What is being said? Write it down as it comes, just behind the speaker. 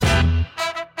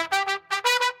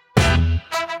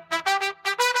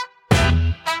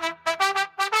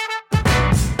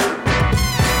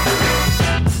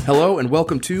Hello and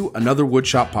welcome to another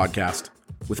Woodshop podcast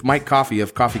with Mike Coffey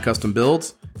of Coffey Custom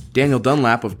Builds, Daniel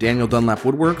Dunlap of Daniel Dunlap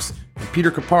Woodworks, and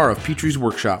Peter Kapar of Petrie's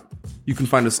Workshop. You can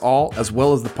find us all, as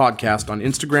well as the podcast, on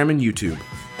Instagram and YouTube.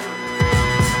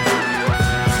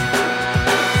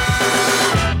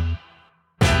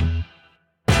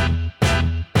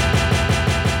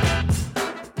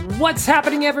 What's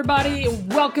happening, everybody?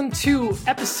 Welcome to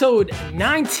episode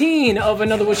 19 of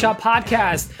another Woodshop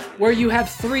podcast, where you have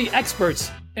three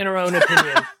experts in our own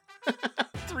opinion.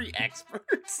 Three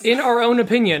experts? In our own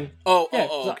opinion.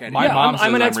 Okay. My mom says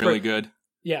I'm an I'm expert. really good.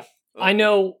 Yeah. I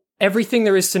know everything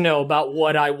there is to know about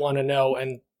what I want to know,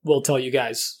 and will tell you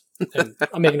guys. And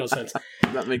I'm making no sense.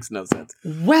 That makes no sense.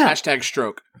 Well, Hashtag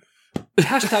stroke.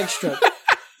 hashtag stroke.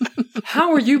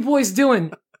 How are you boys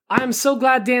doing? I am so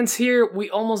glad Dan's here. We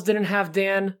almost didn't have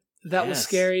Dan. That was Yes.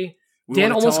 scary. We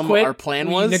Dan wanna tell almost him quit. what our plan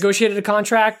We was. negotiated a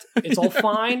contract. It's all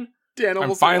fine. Dan I'm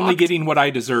almost finally walked. getting what I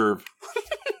deserve.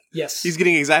 Yes. He's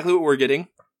getting exactly what we're getting.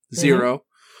 0.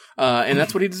 And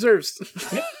that's what he deserves.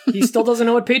 He still doesn't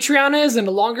know what Patreon is, and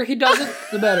the longer he does it,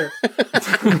 the better.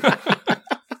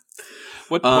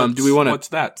 Do we wanna- What's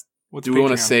that? What's Do we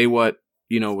want to Patreon? say what,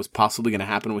 was possibly going to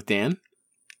happen with Dan?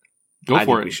 Go I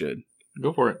for think it. we should.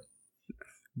 Go for it.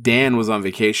 Dan was on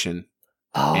vacation,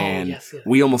 Oh, and yes.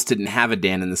 we almost didn't have a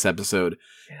Dan in this episode.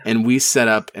 Yeah. And we set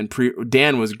up and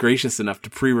Dan was gracious enough to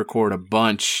pre-record a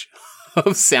bunch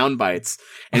of sound bites.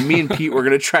 And me and Pete were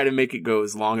going to try to make it go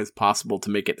as long as possible to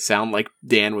make it sound like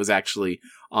Dan was actually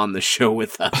on the show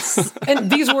with us. And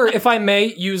these were, if I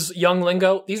may use young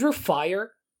lingo, these were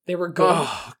fire. They were good.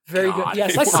 Oh, Very God. good.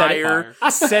 Yes, They I were said it. fire. I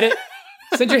said it.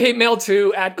 Send your hate mail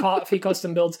to @Coffee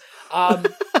Custom Builds.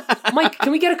 Mike,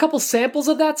 can we get a couple samples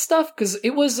of that stuff? Because it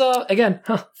was, again,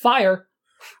 fire.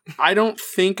 I don't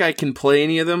think I can play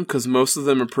any of them because most of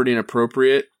them are pretty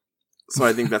inappropriate. So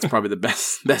I think that's probably the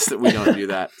best that we don't do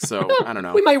that. So I don't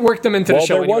know. We might work them into the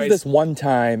show there anyways. was this one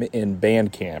time in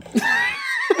band camp.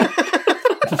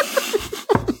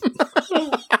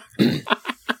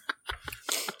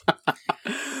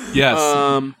 Yes.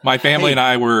 My family hey. and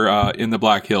I were in the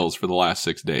Black Hills for the last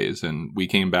 6 days, and we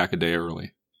came back a day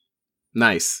early.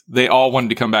 Nice. They all wanted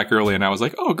to come back early, and I was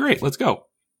like, oh, great, let's go.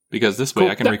 Because this way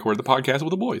Cool. I can record the podcast with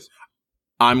the boys.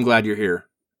 I'm glad you're here.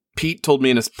 Pete told me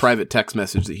in a private text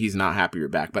message that he's not happy you're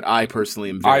back, but I personally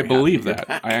am very I believe happy you're that.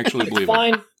 back. I actually believe It's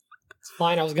fine. It's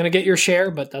fine. I was going to get your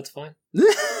share, but that's fine.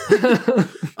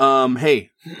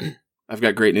 Hey, I've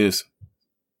got great news.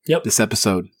 Yep. This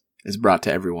episode is brought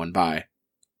to everyone by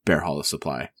Bear Hollow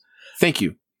Supply. Thank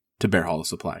you to Bear Hollow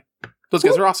Supply. Those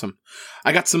guys are awesome.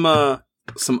 I got some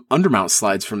undermount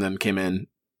slides from them came in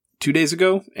 2 days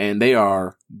ago, and they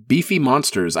are beefy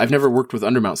monsters. I've never worked with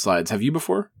undermount slides. Have you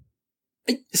before?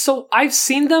 So I've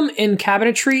seen them in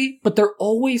cabinetry, but they're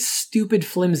always stupid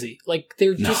flimsy. Like,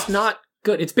 they're just not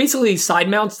good. It's basically side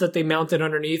mounts that they mounted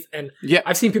underneath, and Yeah.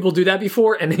 I've seen people do that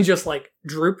before, and they just, like,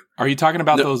 droop. Are you talking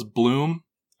about No. those Bloom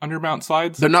undermount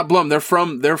slides? They're not Blum. I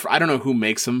don't know who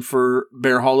makes them for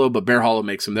Bear Hollow, but Bear Hollow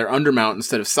makes them. They're undermount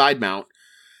instead of side mount,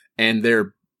 and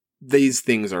these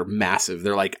things are massive.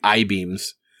 They're like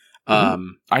I-beams. I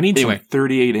need Anyway. some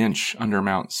 38-inch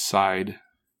undermount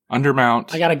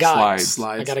I got a guy.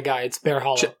 Slides. I got a guy. It's Bear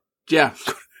Hollow. Yeah.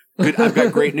 Good. I've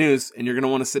got great news, and you're going to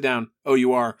want to sit down. Oh,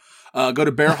 you are. Go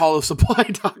to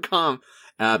bearhollowsupply.com.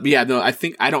 But yeah, no,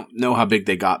 I don't know how big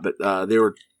they got, but they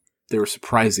were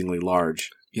surprisingly large.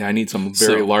 Yeah, I need some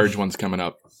very So- large ones coming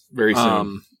up very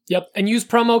soon. Yep. And use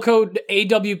promo code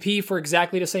AWP for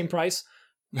exactly the same price.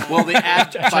 Well, they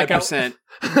add Check out. 5%,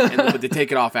 but they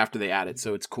take it off after they add it,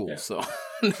 so it's cool. Yeah. So,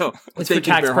 no, It's for thank you,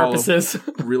 tax Bear Hollow. purposes.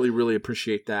 Really, really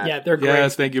appreciate that. Yeah, they're great.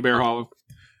 Yes, thank you, Bear Hollow.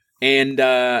 And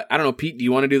I don't know, Pete, do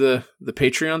you want to do the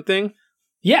Patreon thing?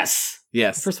 Yes.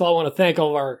 Yes. First of all, I want to thank all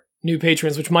of our new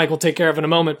patrons, which Mike will take care of in a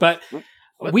moment. But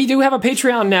we do have a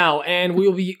Patreon now, and we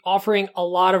will be offering a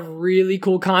lot of really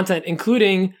cool content,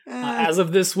 including, as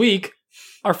of this week,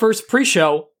 our first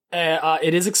pre-show.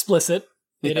 It is explicit.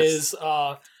 It Yes. is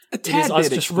It it is us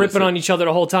just ripping on each other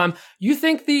the whole time. You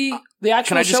think the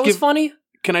actual I just show is give- funny?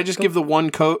 Can I just give the one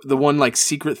like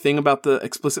secret thing about the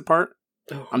explicit part?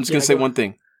 I'm just going to say one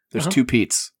thing. There's Uh-huh. 2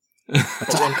 Pete's.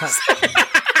 But one cup.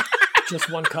 Just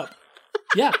one cup.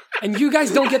 Yeah. And you guys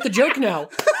don't get the joke now.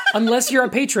 Unless you're a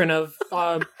patron of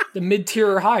the mid-tier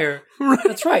or higher.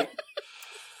 That's right.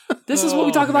 This is what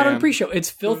we talk about on the man. pre-show. It's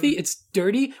filthy. It's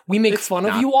dirty. We make fun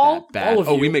of Not you all. that bad. All of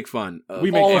you. we make fun. Of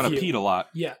We make all fun of of you. Pete a lot.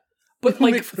 Yeah. But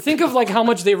like, think of like how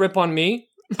much they rip on me.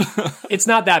 It's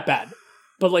not that bad.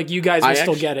 But like, you guys will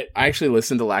still get it. I actually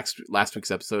listened to last week's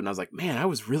episode, and I was like, man, I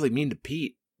was really mean to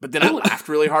Pete. But then I laughed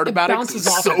really hard about it because bounces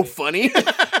it's off so of me. funny.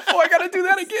 Oh, I gotta do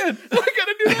that again. I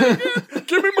gotta do that again.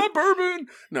 Give me my bourbon.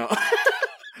 No.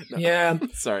 No. Yeah.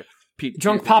 Sorry. Pete.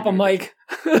 Drunk Papa Mike.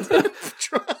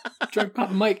 Drunk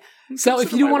Papa Mike. So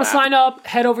if you do want to sign up,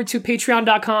 head over to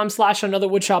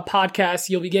patreon.com/anotherwoodshop podcast.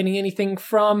 You'll be getting anything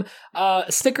from a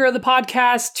sticker of the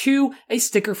podcast to a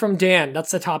sticker from Dan.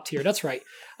 That's the top tier. That's right.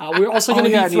 We're also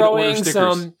going to be throwing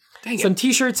some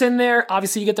t-shirts in there.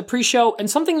 Obviously, you get the pre-show. And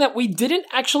something that we didn't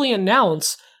actually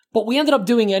announce, but we ended up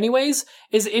doing anyways,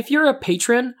 is if you're a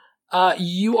patron,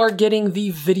 you are getting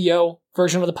the video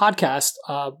version of the podcast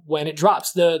when it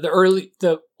drops.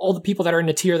 All the people that are in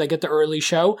the tier that get the early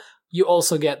show, you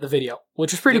also get the video,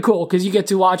 which is pretty cool because you get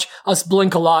to watch us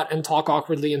blink a lot and talk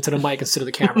awkwardly into the mic instead of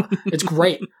the camera. It's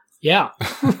great. Yeah.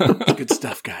 It's good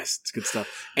stuff, guys. It's good stuff.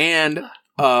 And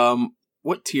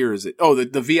what tier is it? Oh,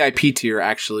 the VIP tier,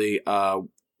 actually.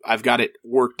 I've got it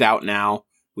worked out now.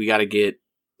 We got to get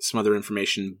some other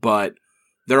information, but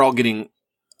they're all getting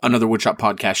Another Woodshop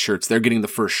podcast shirts. They're getting the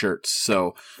first shirts.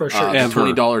 So the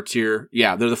 $20 tier.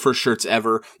 Yeah, they're the first shirts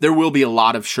ever. There will be a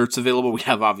lot of shirts available. We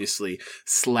have obviously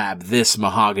slab this,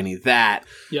 mahogany that.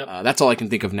 Yep. That's all I can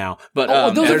think of now.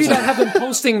 But those of you that have been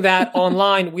posting that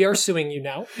online, we are suing you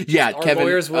now. Yeah, our Kevin,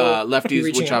 lawyers will Lefty's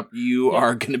Woodshop, you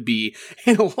are going to be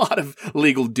in a lot of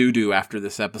legal doo-doo after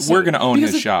this episode. We're going to own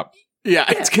his shop. Yeah,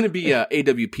 it's going to be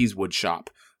AWP's wood shop.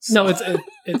 So. No, it's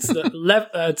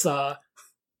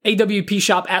AWP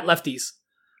shop at Lefties.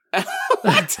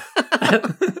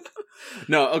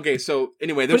 No, okay, so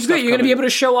anyway, but it's great. You're going to be able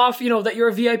to show off, that you're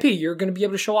a VIP. You're going to be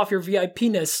able to show off your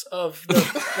VIP-ness of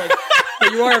that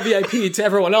you are a VIP to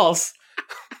everyone else.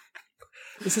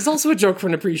 This is also a joke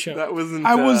from the pre-show. That wasn't.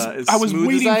 I was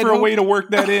waiting for a way to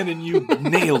work that in, and you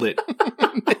nailed it.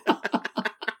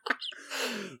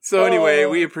 So anyway,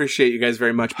 we appreciate you guys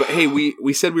very much. But hey,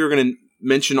 we said we were going to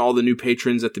mention all the new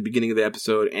patrons at the beginning of the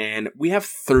episode, and we have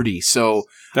 30. So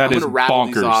I'm going to rattle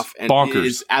these off, and it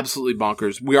is absolutely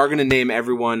bonkers. We are going to name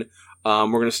everyone. We're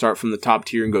going to start from the top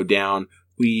tier and go down.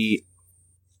 We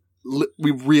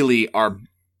really are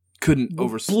can't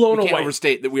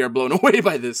overstate that we are blown away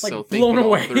by this. So thank you to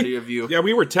all 30 of you. Yeah,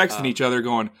 we were texting each other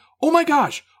going, "Oh my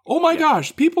gosh,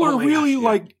 people are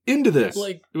really into this."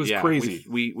 Like, it was crazy.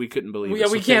 We couldn't believe it. Yeah,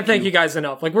 we can't thank you guys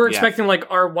enough. Like, we're expecting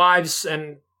our wives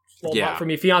and not for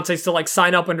me, fiancés to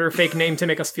sign up under a fake name to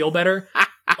make us feel better.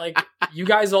 You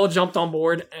guys all jumped on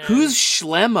board. And who's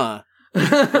Schlemma?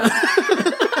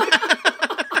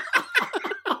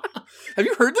 Have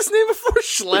you heard this name before,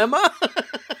 Schlemma?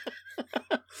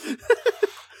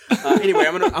 Anyway,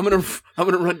 I'm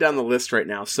gonna run down the list right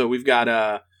now. So we've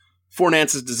got Four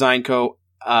Nances Design Co.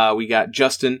 We got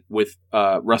Justin with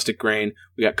Rustic Grain.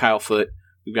 We got Kyle Foote.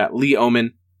 We've got Lee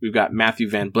Oman. We've got Matthew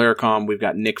Van Blaricom. We've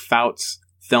got Nick Fouts,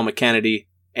 Thelma Kennedy,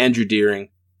 Andrew Deering,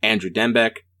 Andrew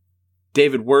Dembeck,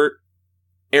 David Wirt,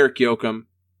 Eric Yoakum,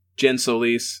 Jen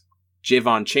Solis,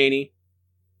 Javon Cheney,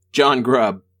 John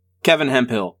Grubb, Kevin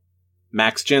Hemphill,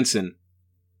 Max Jensen,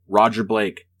 Roger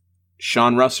Blake,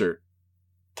 Sean Russer,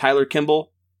 Tyler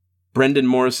Kimball, Brendan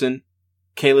Morrison,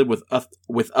 Caleb with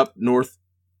Up North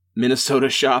Minnesota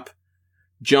Shop,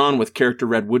 John with Character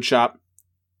Red Woodshop,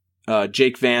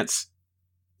 Jake Vance,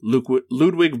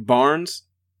 Ludwig Barnes,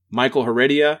 Michael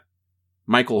Heredia,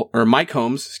 Mike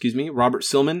Holmes, Robert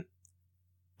Silman,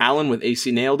 Alan with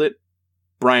AC Nailed It,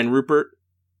 Brian Rupert,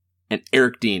 and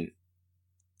Eric Dean.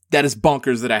 That is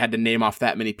bonkers that I had to name off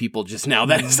that many people just now.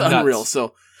 That is unreal.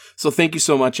 So thank you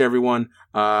so much, everyone.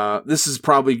 This is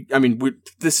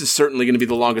this is certainly going to be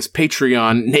the longest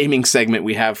Patreon naming segment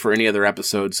we have for any other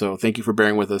episode. So thank you for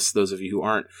bearing with us. Those of you who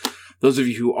aren't, those of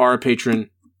you who are a patron,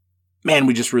 man,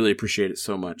 we just really appreciate it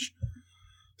so much.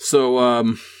 So,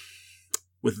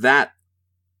 with that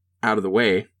out of the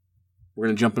way, we're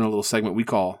going to jump in a little segment we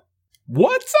call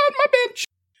What's on My Bench?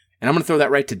 And I'm going to throw that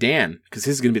right to Dan, because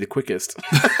his is going to be the quickest.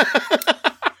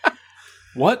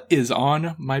 What is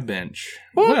on my bench?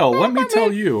 Well, let me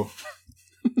tell you.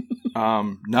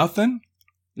 Nothing.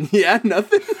 Yeah,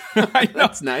 nothing. I know.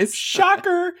 That's nice.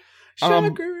 Shocker.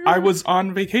 I was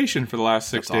on vacation for the last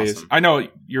 6 days. Awesome. I know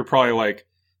you're probably like,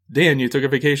 Dan, you took a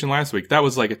vacation last week. That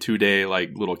was like a 2-day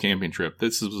little camping trip.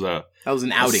 This was an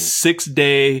outing.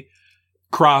 6-day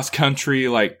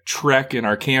cross-country trek in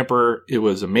our camper. It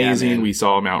was amazing. Yeah, we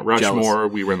saw Mount Rushmore.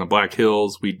 Jealous. We were in the Black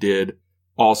Hills. We did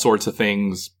all sorts of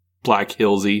things Black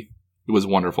Hillsy. It was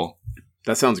wonderful.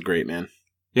 That sounds great, man.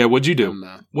 Yeah, what'd you do?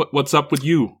 What's up with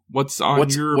you? What's on my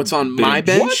bench? What's on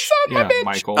my bench,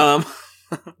 Michael?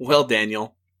 Well,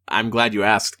 Daniel, I'm glad you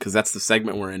asked, because that's the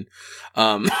segment we're in.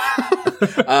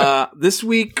 This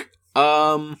week,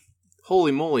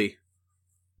 holy moly.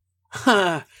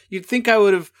 You'd think I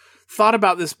would have thought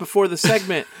about this before the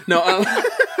segment. No,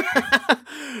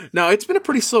 No, it's been a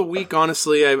pretty slow week,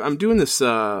 honestly. I'm doing this.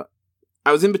 I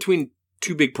was in between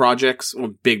two big projects.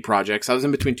 Well, big projects. I was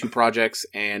in between two projects,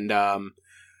 and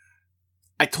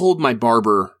I told my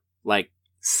barber like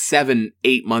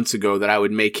 7-8 months ago that I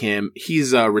would make him.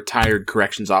 He's a retired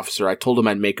corrections officer. I told him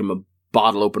I'd make him a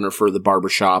bottle opener for the barber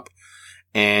shop,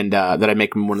 and that I'd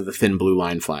make him one of the thin blue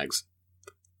line flags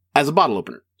as a bottle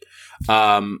opener.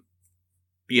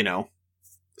 You know.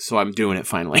 So I'm doing it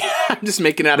finally. I'm just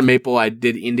making it out of maple. I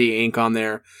did India ink on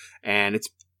there, and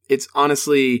it's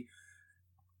honestly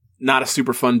not a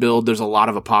super fun build. There's a lot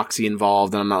of epoxy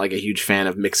involved, and I'm not like a huge fan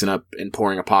of mixing up and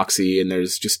pouring epoxy, and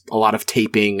there's just a lot of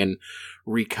taping and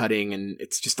recutting, and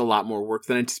it's just a lot more work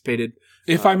than anticipated.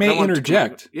 If I may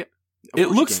interject, it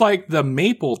looks like the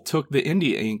maple took the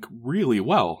India ink really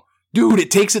well. Dude, it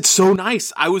takes it so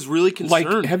nice. I was really concerned.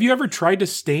 Like, have you ever tried to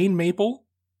stain maple?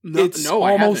 No, It's no,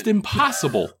 I almost haven't.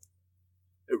 impossible.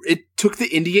 It took the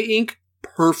India ink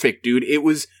perfect, dude.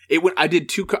 I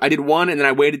did one, and then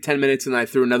I waited 10 minutes, and then I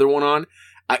threw another one on.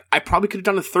 I probably could have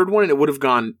done a third one, and it would have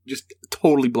gone just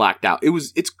totally blacked out.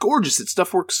 It's gorgeous.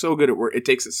 Stuff works so good. It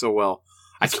takes it so well.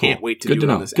 That's I can't cool. wait to Good do to it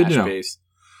on know. this Good ash to know. base.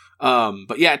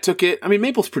 But yeah, it took it. I mean,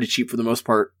 maple's pretty cheap for the most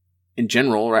part in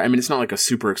general, right? I mean, it's not like a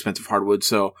super expensive hardwood,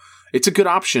 so it's a good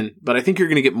option. But I think you're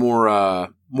going to get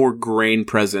more grain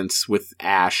presence with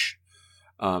ash.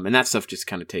 And that stuff just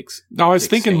kind of takes. No, I was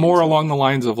takes thinking stains. more along the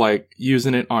lines of like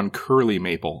using it on curly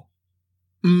maple,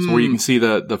 so where you can see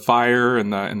the fire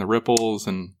and the ripples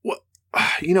and. What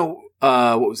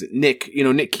was it? Nick,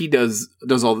 Nick, he does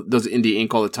India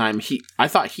ink all the time. I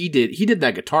thought he did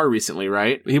that guitar recently,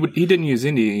 right? He didn't use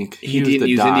India ink. He used didn't the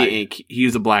use dye. India ink. He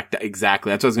used a black dye.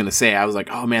 Exactly. That's what I was going to say. I was like,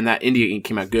 oh man, that India ink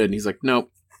came out good. And he's like,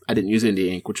 nope, I didn't use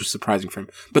India ink, which was surprising for him.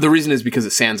 But the reason is because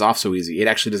it sands off so easy. It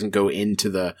actually doesn't go into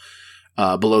the,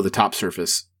 below the top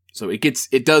surface. So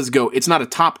it does go, it's not a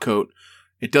top coat.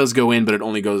 It does go in, but it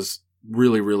only goes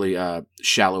really, really,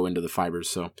 shallow into the fibers.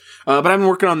 So, but I've been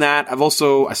working on that.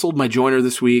 I sold my joiner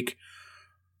this week.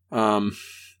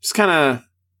 It's kind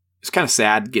of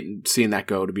sad seeing that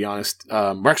go, to be honest.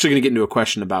 We're actually going to get into a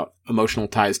question about emotional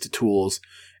ties to tools.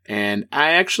 And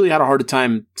I actually had a harder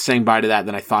time saying bye to that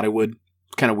than I thought I would.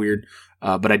 It's kind of weird.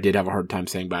 But I did have a hard time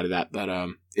saying bye to that. But,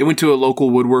 it went to a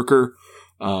local woodworker,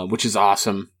 which is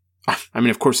awesome. I mean,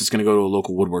 of course it's going to go to a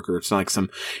local woodworker. It's not like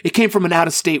it came from an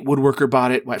out-of-state woodworker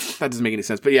bought it. Well, that doesn't make any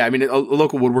sense. But yeah, I mean, a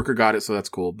local woodworker got it, so that's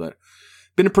cool. But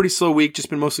been a pretty slow week.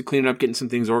 Just been mostly cleaning up, getting some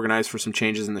things organized for some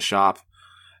changes in the shop.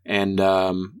 And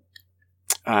I'm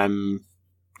going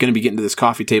to be getting to this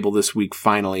coffee table this week,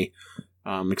 finally.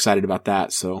 I'm excited about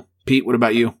that. So, Pete, what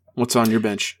about you? What's on your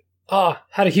bench?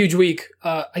 Had a huge week.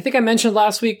 I think I mentioned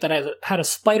last week that I had a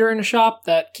spider in a shop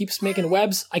that keeps making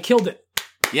webs. I killed it.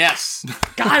 Yes.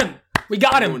 Got him. We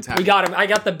got him. Everyone's happy. We got him. I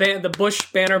got the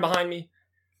Bush banner behind me.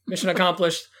 Mission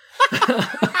accomplished.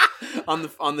 on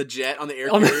the air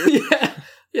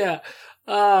carrier.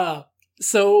 Yeah.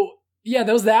 So yeah,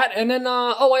 there was that. And then,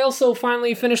 I also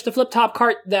finally finished the flip top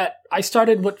cart that I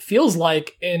started what feels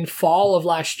like in fall of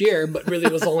last year, but really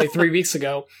was only 3 weeks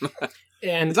ago.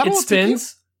 And Is that it all it took you?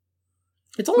 spins.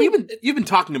 It's only You've been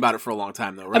talking about it for a long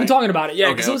time, though, right? I've been talking about it, yeah.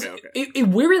 Okay, 'Cause okay. It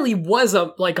really was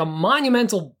a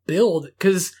monumental build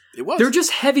because It was. they're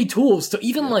just heavy tools to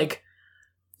even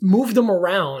move them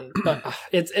around. But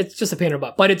it's just a pain in the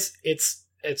butt. But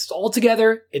it's all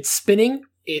together. It's spinning.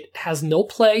 It has no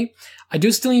play. I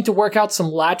do still need to work out some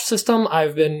latch system.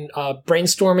 I've been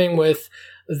brainstorming with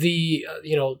the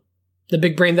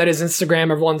big brain that is Instagram.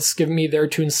 Everyone's giving me their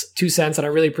 2 cents, and I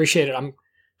really appreciate it. I'm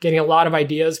getting a lot of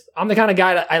ideas. I'm the kind of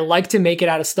guy that I like to make it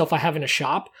out of stuff I have in a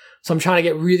shop. So I'm trying to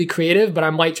get really creative, but I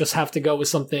might just have to go with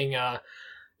something,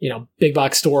 big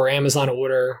box store or Amazon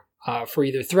order for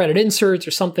either threaded inserts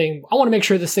or something. I want to make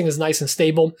sure this thing is nice and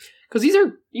stable because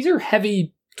these are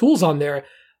heavy tools on there,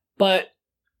 but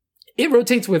it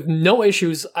rotates with no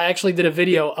issues. I actually did a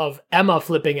video of Emma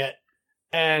flipping it,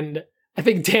 and I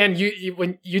think Dan, you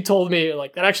when you told me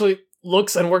like that actually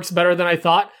looks and works better than I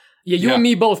thought. Yeah, you and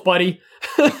me both, buddy.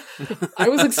 I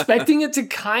was expecting it to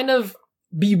kind of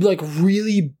be like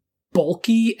really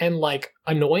bulky and like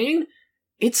annoying.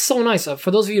 It's so nice.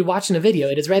 For those of you watching the video,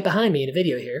 it is right behind me in the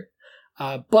video here.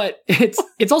 But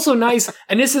it's also nice.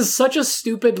 And this is such a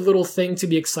stupid little thing to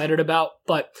be excited about.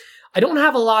 But I don't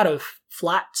have a lot of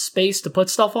flat space to put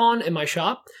stuff on in my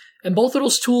shop. And both of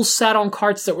those tools sat on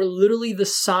carts that were literally the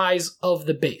size of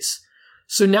the base.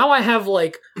 So now I have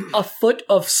like a foot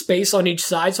of space on each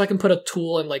side so I can put a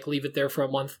tool and like leave it there for a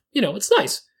month. It's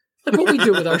nice. Like what we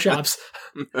do with our shops.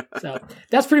 So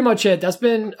that's pretty much it. That's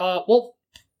been, and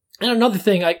another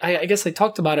thing, I guess I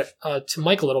talked about it to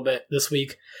Mike a little bit this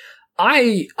week.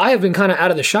 I have been kind of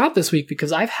out of the shop this week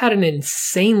because I've had an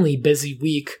insanely busy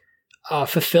week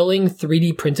fulfilling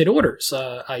 3D printed orders.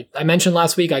 I mentioned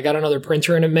last week I got another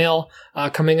printer in the mail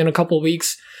coming in a couple of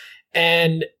weeks,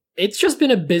 and it's just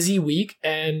been a busy week.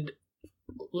 And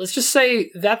let's just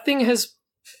say that thing has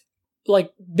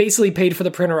like basically paid for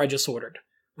the printer I just ordered,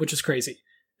 which is crazy.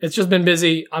 It's just been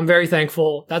busy. I'm very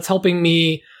thankful. That's helping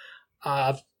me.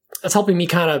 That's helping me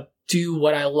kind of do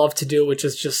what I love to do, which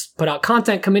is just put out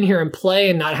content, come in here and play,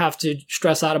 and not have to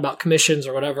stress out about commissions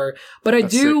or whatever. But I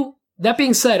do. Sick. That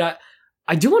being said,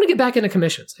 I do want to get back into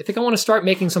commissions. I think I want to start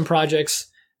making some projects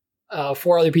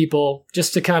for other people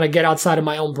just to kind of get outside of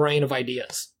my own brain of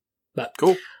ideas. But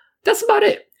cool. That's about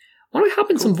it. Why don't we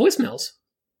hop in some voicemails?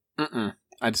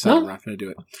 I decided I'm not going to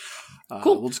do it.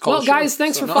 Cool. We'll just call guys,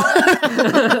 thanks for following.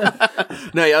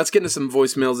 No, yeah, let's get into some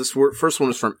voicemails. This first one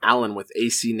is from Alan with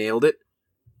AC Nailed It,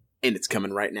 and it's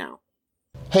coming right now.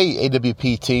 Hey,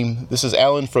 AWP team. This is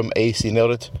Alan from AC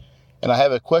Nailed It, and I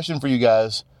have a question for you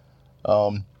guys.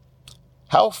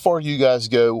 How far do you guys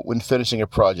go when finishing a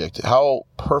project? How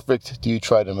perfect do you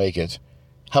try to make it?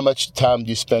 How much time do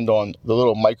you spend on the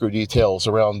little micro details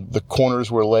around the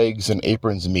corners where legs and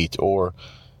aprons meet, or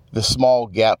the small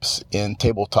gaps in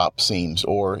tabletop seams,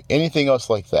 or anything else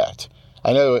like that?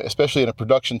 I know, especially in a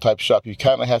production type shop, you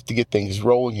kind of have to get things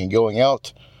rolling and going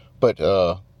out, but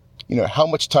how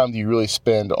much time do you really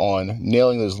spend on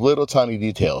nailing those little tiny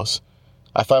details?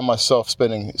 I find myself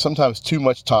spending sometimes too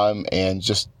much time and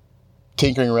just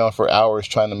tinkering around for hours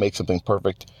trying to make something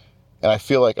perfect, and I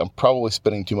feel like I'm probably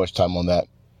spending too much time on that.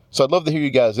 So I'd love to hear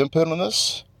you guys' input on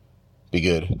this. Be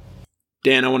good.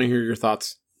 Dan, I want to hear your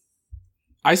thoughts.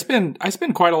 I spend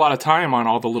quite a lot of time on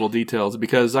all the little details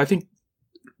because I think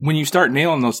when you start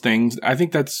nailing those things, I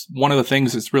think that's one of the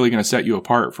things that's really going to set you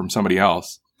apart from somebody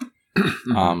else.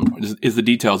 Is the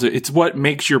details. It's what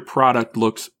makes your product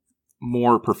look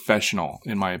more professional,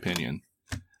 in my opinion.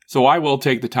 So I will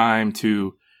take the time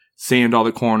to sand all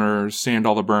the corners, sand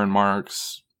all the burn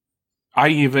marks. I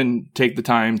even take the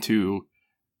time to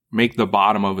make the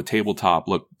bottom of a tabletop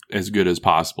look as good as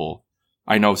possible.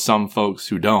 I know some folks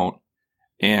who don't.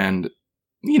 And,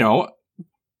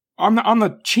 on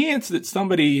the chance that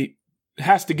somebody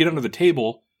has to get under the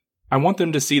table, I want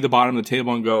them to see the bottom of the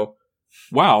table and go,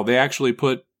 wow, they actually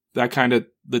put that kind of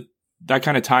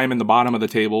time in the bottom of the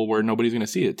table where nobody's going to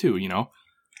see it too,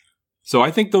 So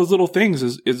I think those little things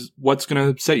is what's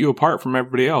going to set you apart from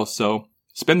everybody else. So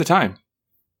spend the time.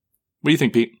 What do you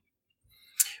think, Pete?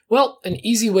 Well, an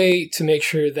easy way to make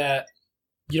sure that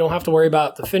you don't have to worry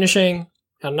about the finishing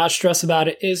and not stress about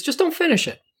it is just don't finish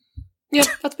it. Yeah,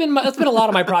 that's been a lot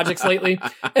of my projects lately.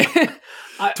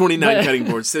 29 cutting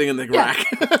boards sitting in the rack.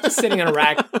 Just sitting in a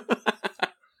rack.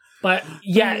 But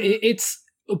yeah, it's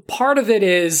part of it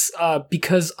is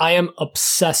because I am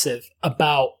obsessive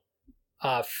about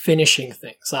finishing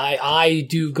things. I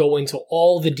do go into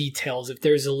all the details. If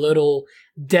there's a little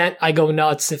dent, I go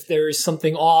nuts. If there's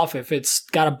something off, if it's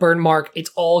got a burn mark,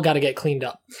 it's all got to get cleaned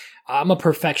up. I'm a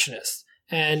perfectionist.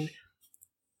 And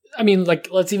I mean, like,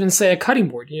 let's even say a cutting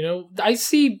board, I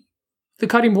see the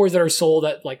cutting boards that are sold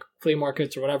at like flea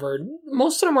markets or whatever.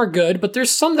 Most of them are good, but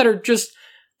there's some that are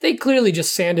they clearly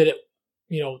just sanded it,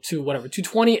 to whatever,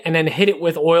 220 and then hit it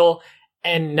with oil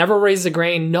and never raise the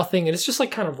grain, nothing. And it's just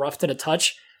like kind of rough to the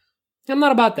touch. I'm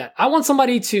not about that. I want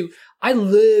somebody I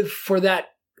live for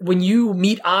that when you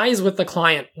meet eyes with the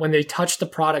client when they touch the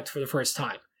product for the first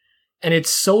time. And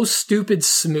it's so stupid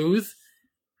smooth.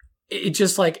 It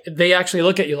just like, they actually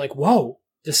look at you like, whoa,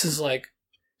 this is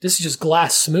just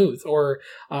glass smooth, or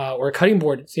a cutting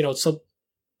board, it's so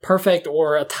perfect,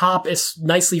 or a top is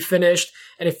nicely finished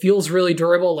and it feels really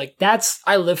durable. Like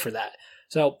I live for that.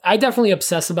 So I definitely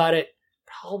obsess about it,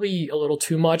 probably a little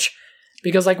too much,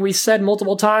 because like we said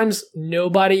multiple times,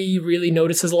 nobody really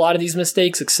notices a lot of these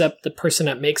mistakes except the person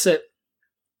that makes it.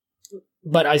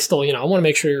 But I still, I want to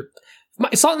make sure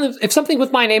if something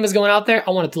with my name is going out there,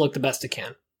 I want it to look the best it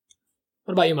can.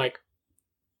 What about you, Mike?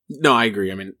 No, I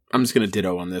agree. I mean, I'm just going to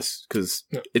ditto on this because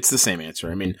it's the same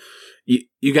answer. I mean,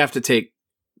 you have to take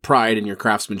pride in your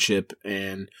craftsmanship,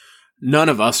 and none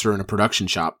of us are in a production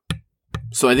shop.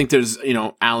 So I think there's,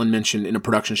 Alan mentioned in a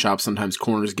production shop, sometimes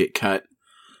corners get cut.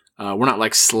 We're not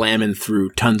like slamming through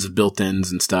tons of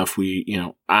built-ins and stuff.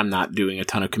 I'm not doing a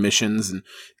ton of commissions, and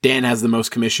Dan has the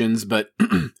most commissions, but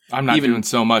I'm not doing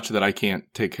so much that I can't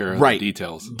take care of the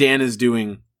details. Dan is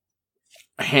doing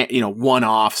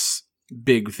one-offs,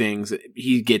 big things.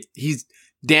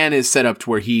 Dan is set up to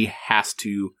where he has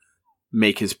to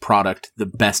make his product the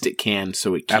best it can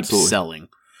so it keeps selling.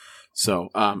 So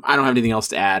I don't have anything else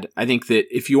to add. I think that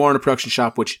if you are in a production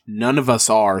shop, which none of us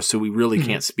are, so we really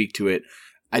can't speak to it,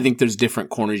 I think there's different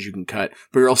corners you can cut,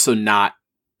 but you're also not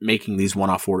making these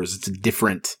one-off orders. It's a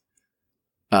different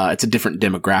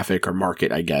demographic or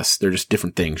market, I guess. They're just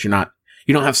different things. You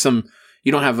don't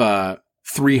have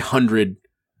 300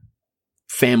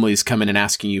 families coming and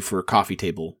asking you for a coffee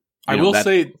table. I will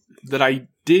say that I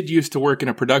did used to work in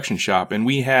a production shop, and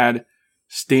we had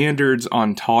standards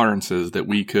on tolerances that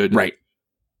we could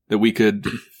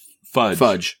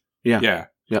fudge. Yeah.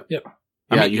 Yep.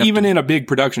 I mean, even in a big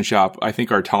production shop, I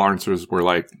think our tolerances were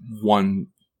like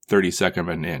 1/32 of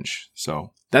an inch.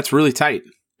 So that's really tight.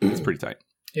 It's pretty tight.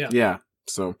 Yeah.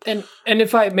 So and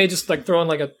if I may just like throw in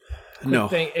like a no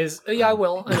thing is I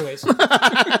will anyways.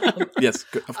 Yes,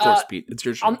 of course, Pete. It's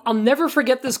your show. I'll never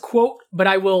forget this quote, but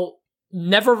I will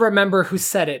never remember who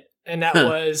said it, and that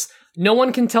was, "No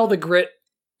one can tell the grit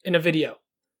in a video."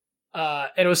 And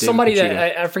it was David somebody Pacino.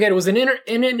 that I forget. It was in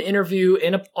an interview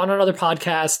on another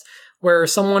podcast where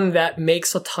someone that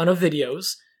makes a ton of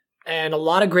videos and a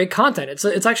lot of great content.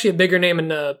 It's actually a bigger name in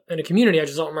the community. I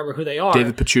just don't remember who they are.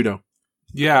 David Pacino.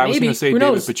 Yeah, I was Maybe. going to say Who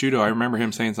David knows? Pacino. I remember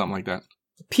him saying something like that.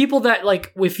 People that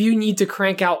like, if you need to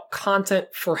crank out content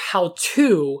for how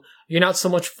to, you're not so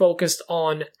much focused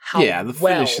on how The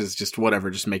well. finish is just whatever.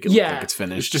 Just make it look like it's It's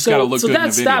finished. just got to look good in a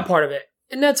that's video. that part of it.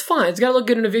 And that's fine. It's got to look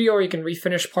good in a video, or you can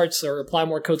refinish parts or apply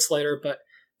more coats later. But,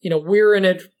 we're in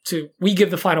it we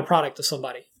give the final product to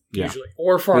somebody, usually.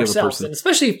 Or for We have a ourselves. person. And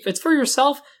especially if it's for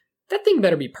yourself, that thing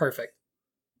better be perfect.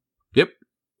 Yep.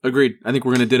 Agreed. I think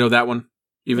we're going to ditto that one,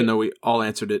 even though we all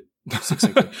answered it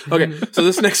succinctly. Okay, so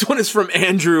this next one is from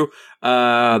Andrew.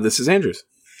 This is Andrew's.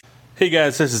 Hey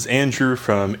guys, this is Andrew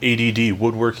from ADD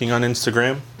Woodworking on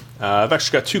Instagram. I've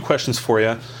actually got two questions for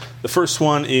you. The first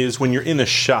one is, when you're in the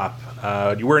shop,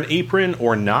 do you wear an apron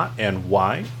or not, and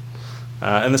why?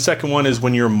 And the second one is,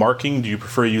 when you're marking, do you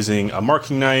prefer using a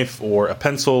marking knife or a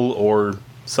pencil or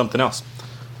something else?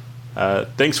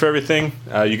 Thanks for everything.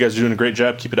 You guys are doing a great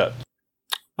job. Keep it up.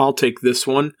 I'll take this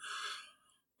one.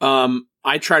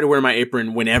 I try to wear my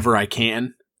apron whenever I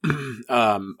can.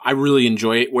 I really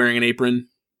enjoy wearing an apron,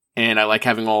 and I like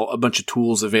having a bunch of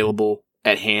tools available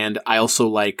at hand. I also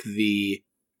like that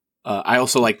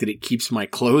it keeps my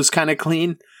clothes kind of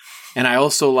clean, and I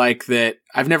also like that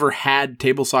I've never had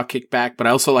table saw kickback, but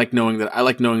I also like knowing that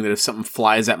if something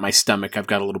flies at my stomach, I've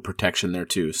got a little protection there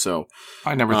too. So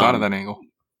I never thought of that angle.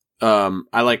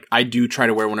 I do try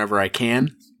to wear whenever I can.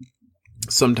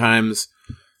 Sometimes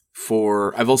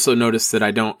I've also noticed that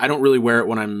I don't really wear it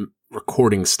when I'm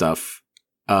recording stuff,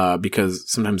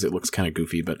 because sometimes it looks kind of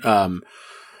goofy, but,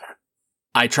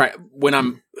 I try when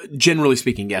I'm generally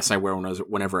speaking, yes, I wear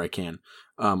whenever I can.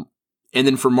 And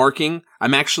then for marking,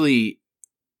 I'm actually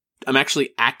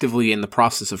actively in the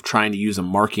process of trying to use a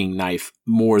marking knife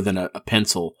more than a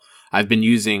pencil. I've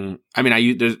used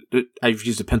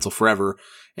a pencil forever,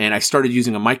 and I started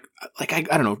using a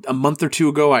a month or two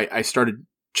ago, I started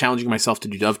challenging myself to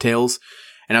do dovetails,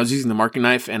 and I was using the marking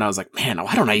knife, and I was like, man,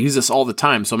 why don't I use this all the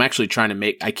time? So I'm actually trying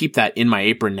to I keep that in my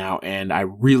apron now, and I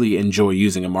really enjoy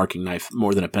using a marking knife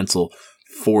more than a pencil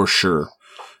for sure.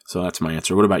 So that's my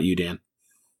answer. What about you, Dan?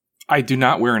 I do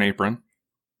not wear an apron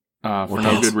for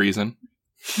no good reason.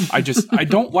 I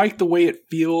don't like the way it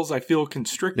feels. I feel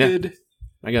constricted. Yeah,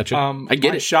 I got you. I get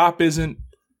my it. shop isn't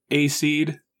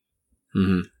AC'd.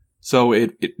 Mm-hmm. So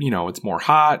it's more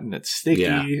hot and it's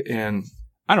sticky, and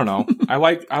I don't know. I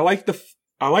like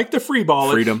the free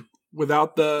ball Freedom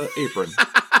without the apron.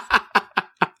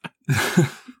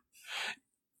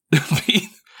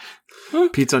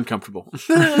 Pete's uncomfortable.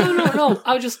 No.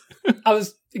 I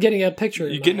was getting a picture.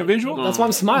 You getting a visual? That's why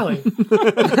I'm smiling.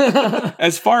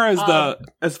 As far as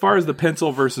the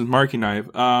pencil versus marking knife,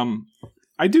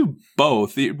 I do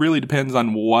both. It really depends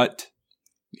on what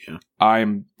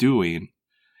I'm doing.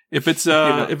 If it's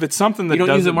something that you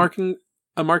don't use a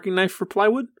doesn't marking knife for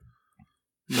plywood?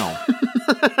 No.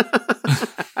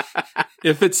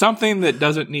 If it's something that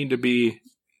doesn't need to be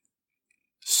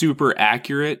super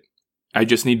accurate, I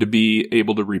just need to be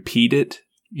able to repeat it.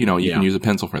 You can use a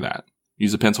pencil for that.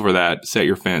 Use a pencil for that, set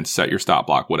your fence, set your stop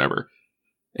block, whatever,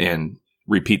 and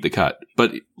repeat the cut.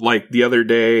 But like not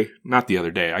the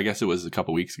other day, I guess it was a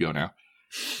couple weeks ago now,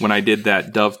 when I did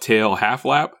that dovetail half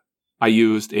lap, I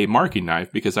used a marking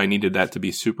knife because I needed that to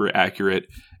be super accurate.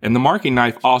 And the marking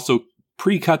knife also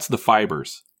pre-cuts the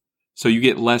fibers, so you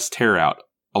get less tear out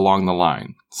along the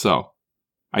line. So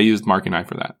I used marking knife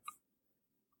for that.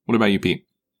 What about you, Pete?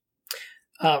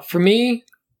 For me,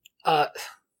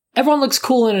 everyone looks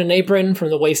cool in an apron from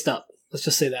the waist up. Let's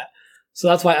just say that. So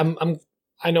that's why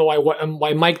I know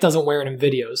why Mike doesn't wear it in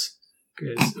videos,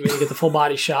 because you get the full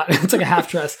body shot. It's like a half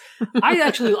dress.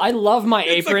 I love my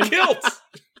apron. It's a kilt.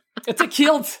 It's a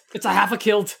kilt. It's a half a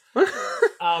kilt.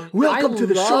 Welcome to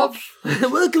the shop.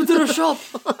 Welcome to the shop.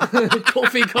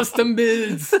 Kofi custom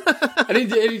builds. And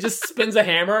he just spins a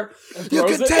hammer and You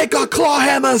throws can it. take our claw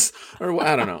hammers, or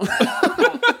I don't know.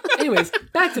 Anyways,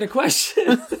 back to the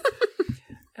question.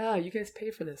 You guys pay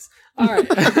for this. All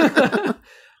right.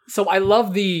 So I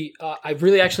love I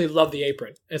really actually love the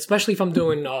apron, especially if I'm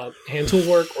doing hand tool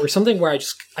work or something where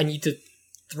I need to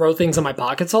throw things in my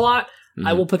pockets a lot.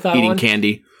 I will put that Eating on.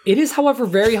 candy. It is, however,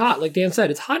 very hot. Like Dan said,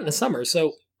 it's hot in the summer.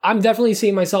 So I'm definitely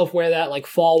seeing myself wear that like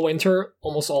fall, winter,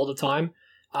 almost all the time.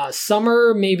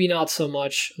 Summer, maybe not so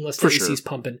much unless the AC's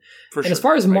pumping. For And as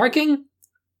far as marking,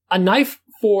 a knife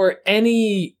for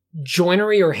any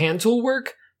joinery or hand tool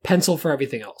work, pencil for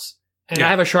everything else. And I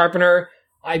have a sharpener.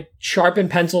 I sharpen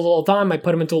pencils all the time. I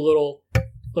put them into a little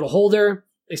holder.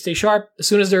 They stay sharp. As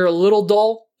soon as they're a little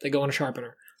dull, they go in a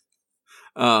sharpener.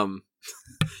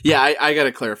 Yeah, I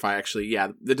gotta clarify. Actually, yeah,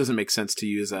 that doesn't make sense to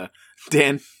use a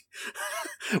Dan.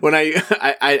 When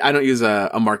I don't use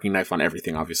a marking knife on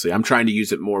everything. Obviously, I'm trying to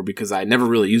use it more because I never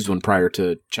really used one prior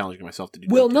to challenging myself to do.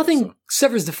 Well, dovetails, nothing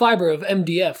severs the fiber of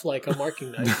MDF like a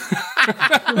marking knife.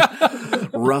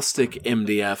 Rustic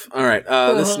MDF. All right.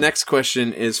 This next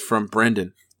question is from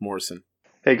Brendan Morrison.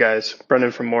 Hey guys,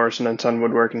 Brendan from Morrison and Son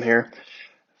Woodworking here.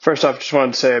 First off, just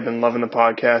wanted to say I've been loving the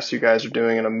podcast. You guys are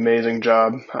doing an amazing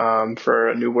job. For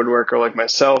a new woodworker like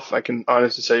myself, I can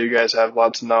honestly say you guys have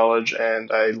lots of knowledge,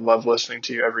 and I love listening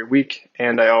to you every week,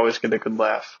 and I always get a good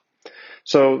laugh.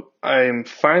 So I'm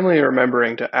finally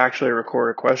remembering to actually record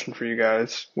a question for you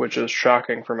guys, which is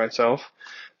shocking for myself.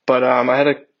 But I had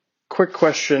a quick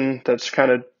question that's kind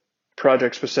of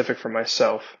project specific for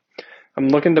myself. I'm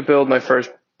looking to build my first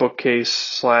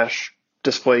bookcase /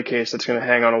 display case that's going to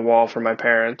hang on a wall for my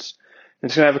parents.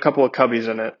 It's going to have a couple of cubbies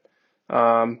in it.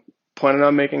 Planning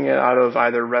on making it out of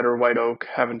either red or white oak.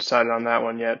 Haven't decided on that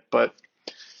one yet, but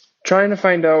trying to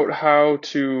find out how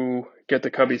to get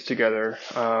the cubbies together.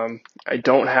 I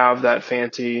don't have that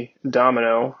fancy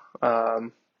domino,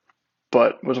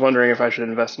 but was wondering if I should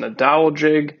invest in a dowel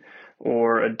jig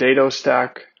or a dado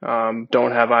stack. Don't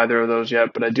have either of those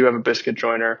yet, but I do have a biscuit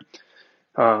joiner.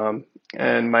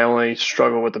 And my only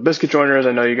struggle with the biscuit joiner is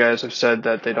I know you guys have said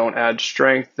that they don't add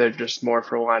strength. They're just more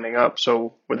for lining up.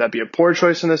 So would that be a poor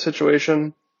choice in this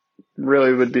situation?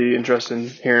 Really would be interested in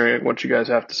hearing what you guys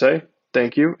have to say.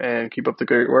 Thank you, and keep up the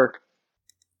great work.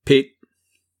 Pete.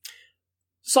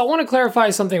 So I want to clarify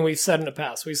something we've said in the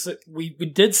past. We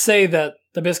did say that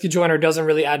the biscuit joiner doesn't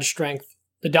really add strength.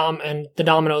 The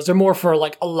dominoes, they're more for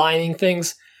like aligning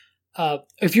things.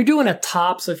 If you're doing a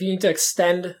top, so if you need to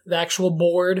extend the actual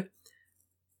board,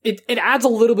 it adds a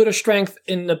little bit of strength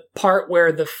in the part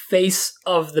where the face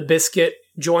of the biscuit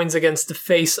joins against the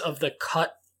face of the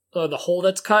cut, or the hole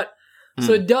that's cut.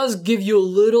 So it does give you a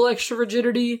little extra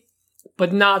rigidity,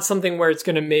 but not something where it's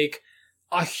going to make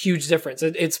a huge difference.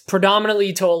 It's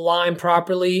predominantly to align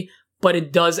properly, but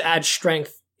it does add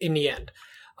strength in the end.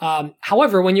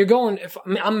 However, when you're going,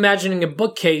 I'm imagining a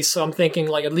bookcase, so I'm thinking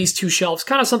like at least 2 shelves,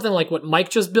 kind of something like what Mike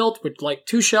just built with like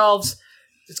 2 shelves.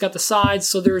 It's got the sides,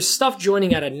 so there's stuff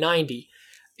joining at a 90.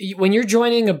 When you're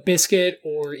joining a biscuit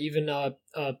or even a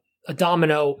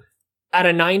domino at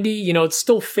a 90, it's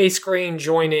still face grain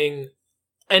joining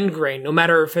end grain, no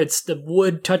matter if it's the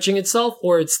wood touching itself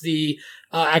or it's the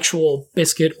actual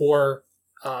biscuit or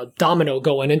domino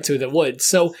going into the wood.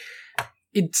 So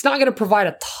it's not going to provide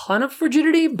a ton of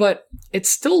rigidity, but it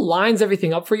still lines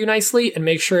everything up for you nicely and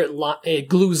makes sure it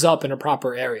glues up in a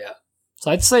proper area.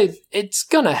 So I'd say it's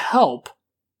going to help,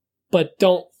 but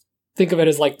don't think of it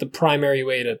as like the primary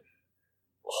way to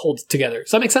hold it together.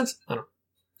 Does that make sense? I don't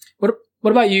know.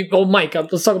 What about you? Oh, Mike,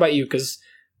 let's talk about you because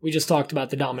we just talked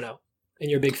about the domino and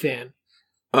you're a big fan.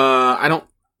 I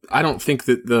don't think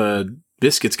that the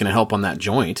biscuit's going to help on that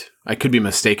joint. I could be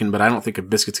mistaken, but I don't think a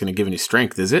biscuit's going to give any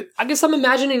strength, is it? I guess I'm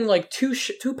imagining like two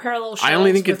parallel shelves I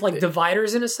only think with like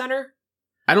dividers in the center.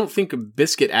 I don't think a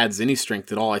biscuit adds any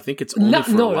strength at all. I think it's only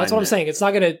for alignment. That's what I'm saying. It's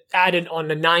not going to add it on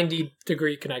the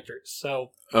 90-degree connectors. So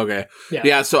okay,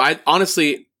 yeah. So I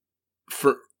honestly,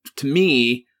 to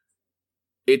me,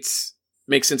 it's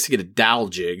makes sense to get a dowel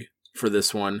jig for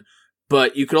this one,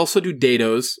 but you could also do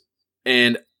dados,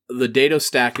 and the dado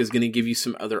stack is going to give you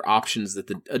some other options.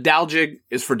 That a dowel jig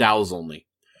is for dowels only.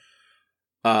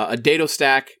 A dado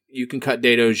stack, you can cut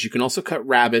dados. You can also cut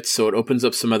rabbets, so it opens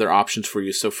up some other options for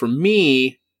you. So for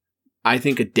me, I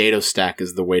think a dado stack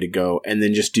is the way to go, and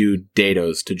then just do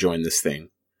dados to join this thing.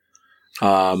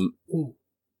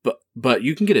 But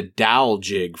you can get a dowel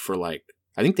jig for like,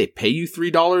 I think they pay you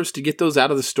 $3 to get those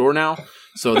out of the store now.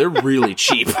 So they're really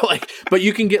cheap. But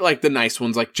you can get like the nice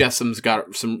ones. Like Jessam's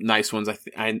got some nice ones.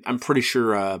 I'm pretty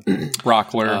sure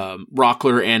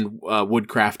Rockler and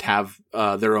Woodcraft have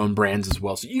their own brands as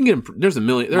well. So you can get them. There's a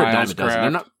million. They're a dime a dozen.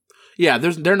 They're not. Yeah,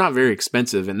 they're not very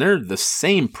expensive, and they're the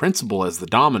same principle as the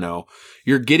domino.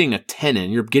 You're getting a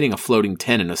tenon. You're getting a floating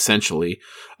tenon essentially.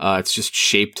 It's just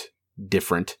shaped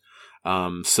different.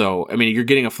 So I mean, you're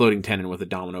getting a floating tenon with a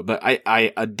domino, but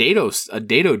a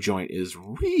dado joint is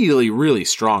really, really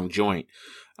strong joint.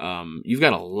 You've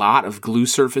got a lot of glue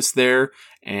surface there,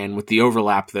 and with the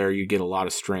overlap there, you get a lot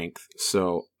of strength.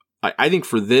 So I think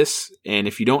for this, and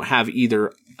if you don't have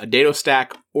either a dado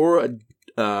stack or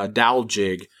a dowel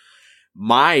jig,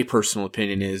 my personal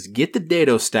opinion is get the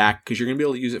dado stack because you're going to be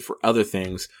able to use it for other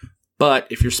things. But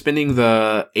if you're spending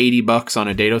the $80 on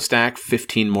a dado stack,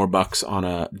 $15 more on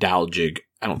a dowel jig,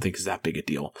 I don't think is that big a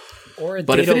deal. Or a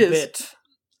but dado if it is, bit.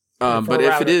 But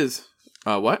if it is,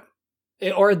 what?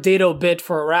 Or a dado bit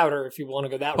for a router if you want to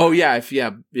go that route. Oh yeah,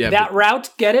 that route,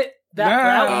 get it?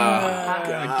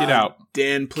 Route. Get out,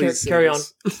 Dan. Please carry on.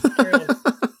 Carry on.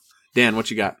 Dan, what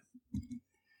you got?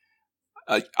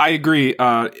 I agree.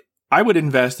 I would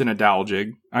invest in a dowel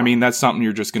jig. I mean, that's something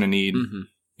you're just going to need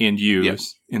and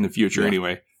use in the future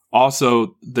anyway.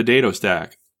 Also, the dado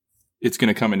stack. It's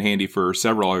going to come in handy for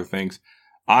several other things.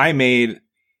 I made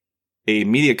a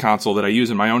media console that I use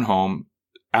in my own home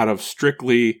out of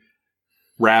strictly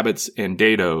rabbits and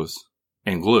dados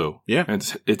and glue. Yeah.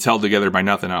 It's held together by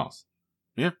nothing else.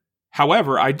 Yeah.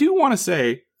 However, I do want to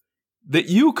say that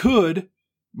you could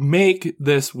make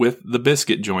this with the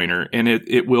biscuit joiner, and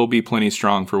it will be plenty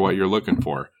strong for what you're looking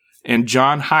for. And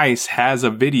John Heiss has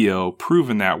a video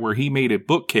proving that, where he made a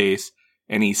bookcase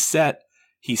and he sat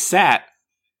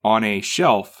on a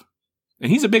shelf, and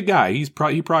he's a big guy. He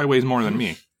probably weighs more than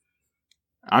me.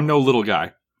 I'm no little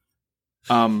guy.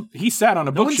 He sat on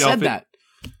a bookshelf. No one said that.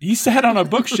 He sat on a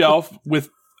bookshelf with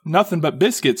nothing but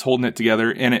biscuits holding it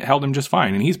together, and it held him just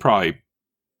fine. And he's probably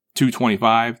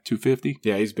 225, 250.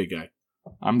 Yeah, he's a big guy,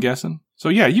 I'm guessing. So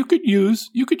yeah, you could use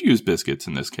biscuits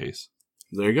in this case.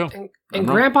 There you go. And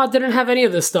Grandpa didn't have any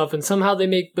of this stuff, and somehow they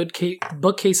make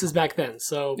bookcases back then.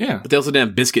 So yeah, but they also didn't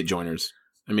have biscuit joiners.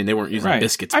 I mean, they weren't using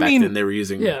biscuits back then. They were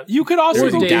using You could also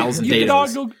go get dados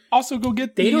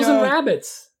the and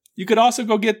rabbits. You could also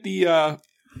go get the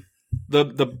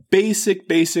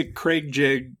basic Craig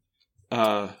jig.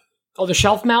 The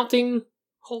shelf mounting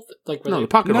hole, the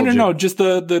pocket hole. No, just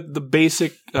the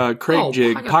basic Craig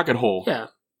jig pocket hole. Yeah,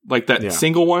 like that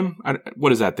single one.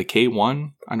 What is that? The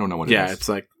K1? I don't know what it is. Yeah, it's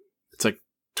like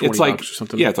 $20 or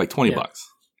something. Yeah, it's like $20.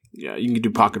 Yeah, you can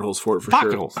do pocket holes for it for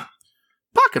sure.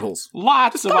 Pocket holes.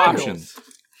 Lots of options.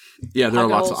 Yeah, there are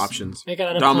lots of options. Make it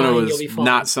out of Domino pine, is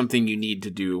not something you need to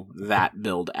do that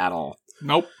build at all.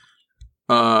 Nope.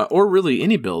 Or really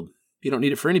any build. You don't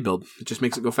need it for any build. It just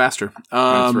makes it go faster.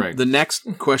 That's right. The next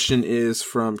question is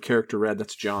from Character Red.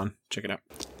 That's John. Check it out.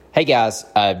 Hey guys,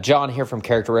 John here from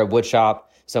Character Red Woodshop.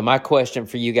 So my question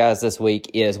for you guys this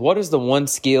week is, what is the one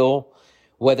skill,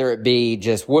 whether it be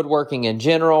just woodworking in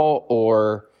general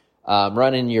or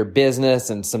running your business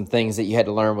and some things that you had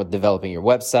to learn with developing your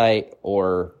website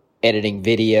or editing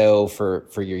video for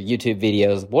your YouTube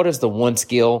videos, what is the one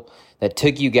skill that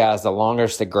took you guys the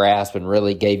longest to grasp and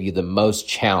really gave you the most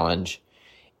challenge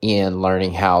in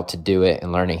learning how to do it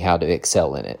and learning how to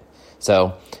excel in it?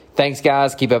 So thanks,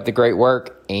 guys. Keep up the great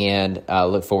work, and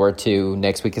look forward to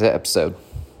next week's episode.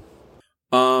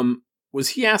 Was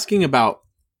he asking about,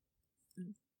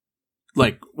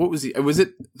 like, what was he? Was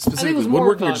it specifically more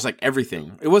woodworking or about- just like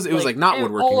everything? It was like not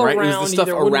woodworking, all right? It was around the stuff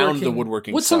either around the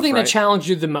woodworking. What's stuff, something right? that challenged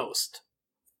you the most?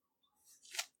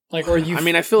 Like, or you? I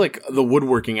mean, I feel like the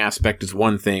woodworking aspect is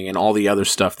one thing, and all the other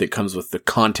stuff that comes with the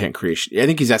content creation. I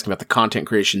think he's asking about the content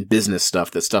creation business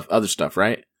stuff, other stuff,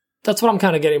 right? That's what I'm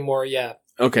kind of getting more. Yeah.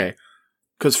 Okay,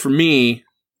 because for me,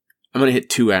 I'm going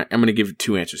to give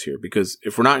 2 answers here, because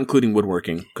if we're not including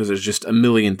woodworking, because there's just a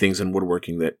million things in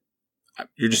woodworking that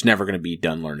you're just never going to be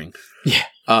done learning. Yeah.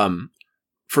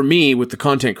 For me, with the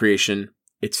content creation,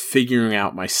 it's figuring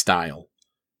out my style,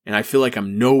 and I feel like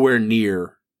I'm nowhere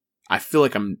near.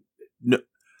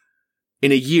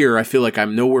 In a year, I feel like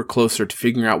I'm nowhere closer to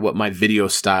figuring out what my video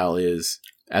style is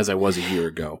as I was a year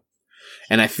ago,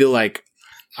 and I feel like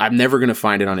I'm never going to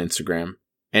find it on Instagram,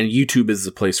 and YouTube is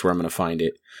the place where I'm going to find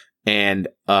it. And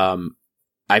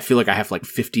I feel like I have like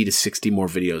 50 to 60 more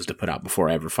videos to put out before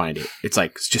I ever find it. It's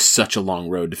just such a long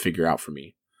road to figure out for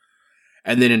me.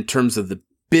 And then in terms of the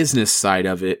business side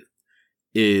of it,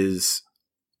 is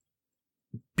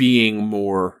being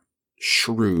more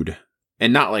shrewd,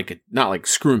 and not like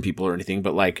screwing people or anything,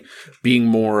 but like being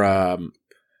more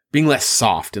being less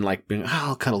soft and like being,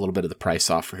 I'll cut a little bit of the price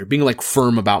off for here. Being like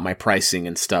firm about my pricing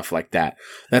and stuff like that.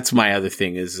 That's my other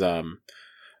thing is,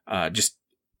 just,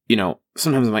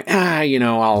 sometimes I'm like,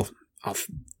 I'll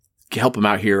help them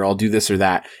out here. I'll do this or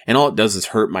that. And all it does is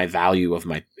hurt my value of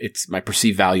my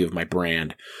perceived value of my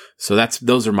brand. So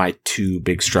those are my two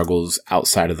big struggles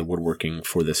outside of the woodworking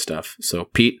for this stuff. So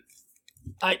Pete?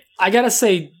 I gotta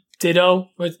say ditto.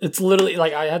 It's literally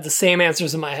like I had the same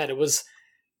answers in my head. It was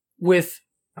with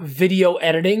video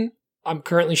editing. I'm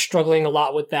currently struggling a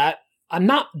lot with that. I'm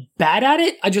not bad at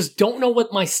it. I just don't know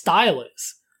what my style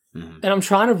is. Mm-hmm. And I'm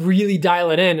trying to really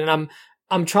dial it in. And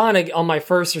I'm trying to, on my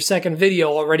first or second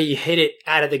video, already hit it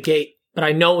out of the gate. But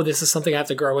I know this is something I have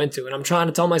to grow into. And I'm trying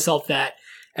to tell myself that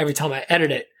every time I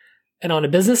edit it. And on the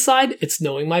business side, it's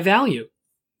knowing my value.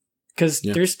 Because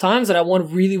there's times that I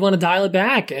really want to dial it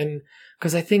back. And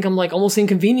because I think I'm like almost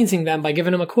inconveniencing them by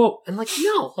giving them a quote. And like,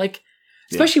 no, like,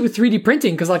 especially with 3D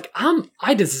printing, because like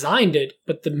I designed it,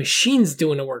 but the machine's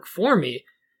doing the work for me.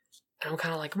 And I'm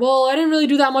kind of like, well, I didn't really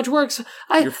do that much work. So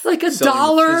You're like $1.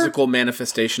 The physical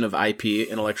manifestation of IP,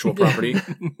 intellectual property.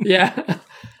 Yeah.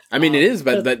 I mean, it is,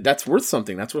 but that's worth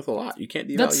something. That's worth a lot. You can't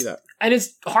devalue that. And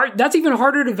it's hard. That's even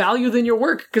harder to value than your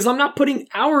work because I'm not putting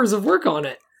hours of work on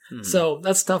it. So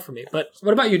that's tough for me. But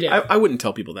what about you, Dan? I wouldn't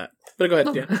tell people that. But go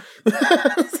ahead, Dan.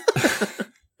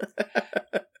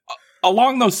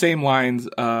 Along those same lines,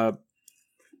 I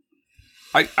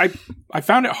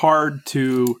found it hard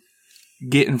to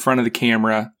get in front of the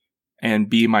camera and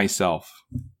be myself.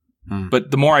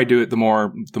 But the more I do it, the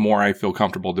more I feel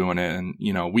comfortable doing it. And,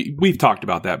 we've talked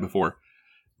about that before.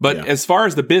 But as far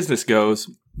as the business goes,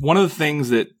 one of the things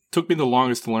that took me the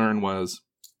longest to learn was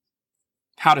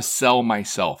how to sell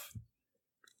myself.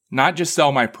 Not just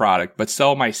sell my product, but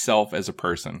sell myself as a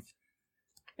person.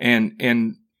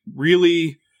 And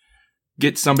really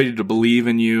get somebody to believe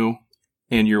in you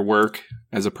and your work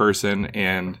as a person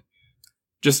and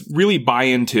just really buy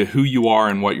into who you are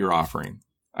and what you're offering.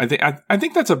 I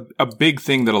think that's a big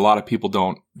thing that a lot of people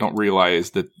don't realize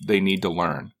that they need to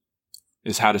learn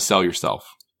is how to sell yourself.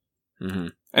 Mm-hmm.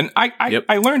 And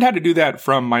I learned how to do that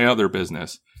from my other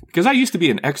business because I used to be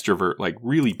an extrovert, like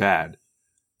really bad.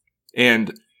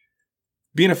 And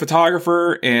being a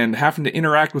photographer and having to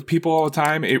interact with people all the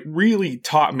time, it really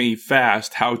taught me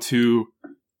fast how to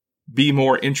be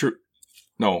more extrovert.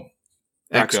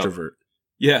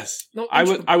 Yes. No,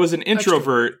 I was an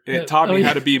introvert and it taught me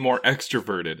how to be more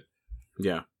extroverted.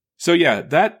 Yeah. So yeah,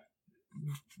 that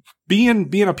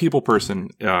being a people person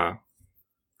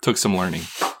took some learning.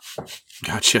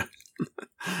 Gotcha.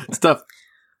 Stuff.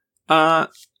 I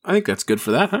think that's good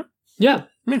for that, huh? Yeah.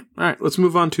 Yeah. All right. Let's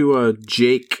move on to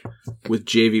Jake with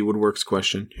JV Woodworks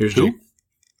question. Here's Jake.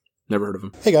 Never heard of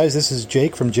him. Hey guys, this is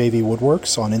Jake from JV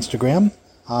Woodworks on Instagram.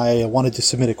 I wanted to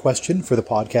submit a question for the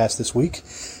podcast this week.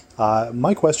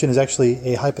 My question is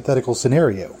actually a hypothetical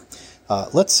scenario.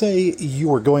 Let's say you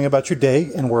were going about your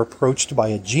day and were approached by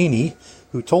a genie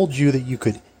who told you that you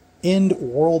could end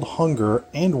world hunger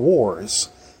and wars,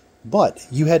 but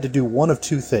you had to do one of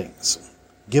two things.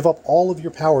 Give up all of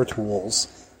your power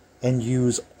tools and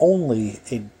use only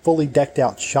a fully decked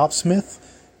out shopsmith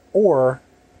or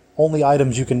only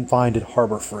items you can find at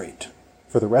Harbor Freight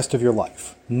for the rest of your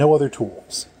life. No other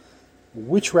tools.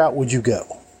 Which route would you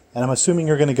go? And I'm assuming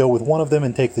you're going to go with one of them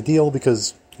and take the deal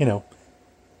because,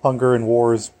 hunger and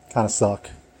wars kind of suck.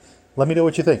 Let me know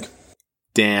what you think.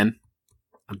 Dan,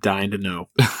 I'm dying to know.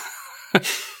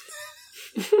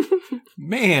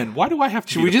 Man, why do I have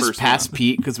to Should we just pass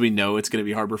Pete because we know it's going to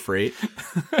be Harbor Freight?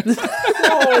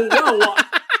 Whoa.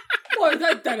 Well,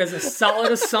 that is a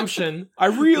solid assumption. I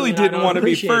really didn't want to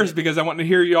be first because I wanted to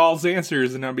hear y'all's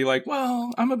answers and I'd be like,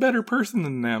 well, I'm a better person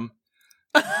than them.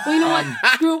 Well, you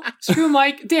know what? Screw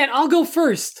Mike. Dan, I'll go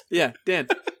first. Yeah, Dan.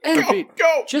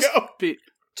 Go, Pete.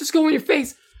 Just go in your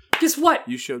face. Guess what?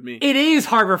 You showed me. It is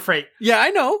Harbor Freight. Yeah, I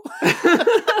know.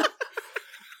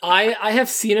 I have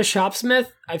seen a shopsmith.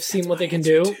 I've seen what they can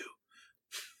do.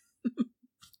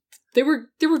 They were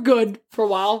good for a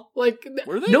while. Like,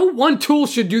 were they? No one tool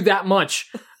should do that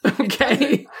much.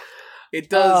 Okay, it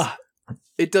does.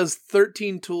 It does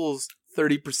 13 tools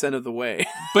 30% of the way.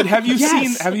 But have you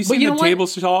seen the table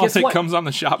saw that comes on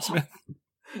the shopsmith?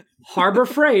 Harbor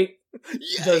Freight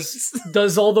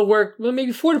does all the work, well,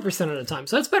 maybe 40% of the time.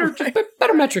 So that's better,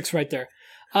 better metrics right there.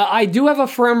 I do have a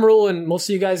firm rule, and most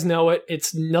of you guys know it.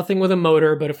 It's nothing with a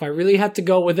motor, but if I really had to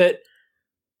go with it,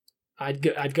 I'd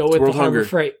go with the Harbor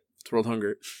Freight. It's World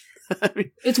Hunger.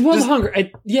 It's World Hunger.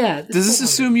 Does this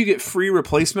assume you get free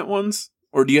replacement ones,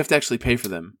 or do you have to actually pay for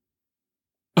them?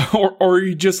 Or are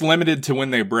you just limited to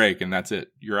when they break, and that's it?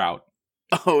 You're out.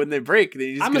 Oh, when they break,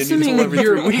 they just I'm gonna assuming need to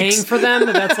you're 3 weeks. paying for them.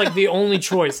 That's like the only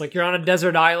choice. Like you're on a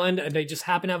desert island and they just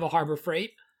happen to have a Harbor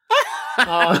Freight.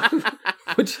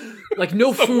 Which, like,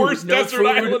 no The food. worst no desert food.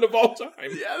 island of all time.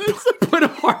 Yeah, that's Put a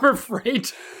Harbor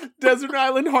Freight. Desert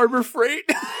Island Harbor Freight,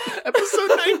 episode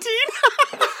 19.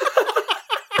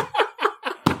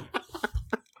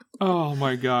 Oh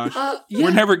my gosh. Yeah,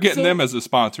 We're never getting so- them as a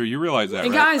sponsor. You realize that,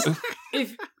 And right?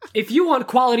 guys, if you want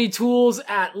quality tools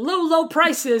at low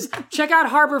prices, check out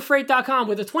HarborFreight.com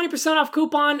with a 20% off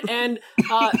coupon and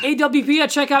AWP at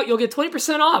checkout. You'll get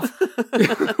 20% off.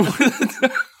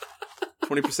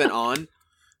 20% on.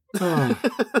 Oh.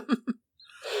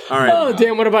 All right. Oh,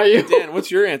 Dan, what about you? Dan,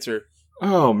 what's your answer?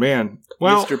 Oh, man.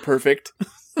 Well, Mr. Perfect.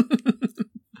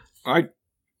 I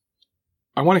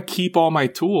want to keep all my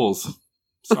tools.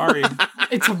 Sorry.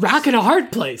 It's a rock and a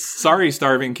hard place. Sorry,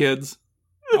 starving kids.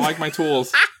 I like my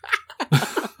tools.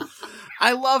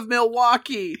 I love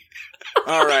Milwaukee.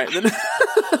 All right. Then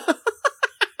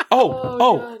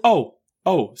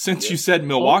Oh, since you said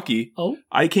Milwaukee, Oh,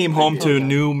 I came home to a Okay.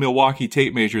 new Milwaukee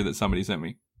tape measure that somebody sent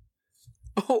me.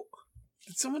 oh,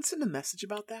 did someone send a message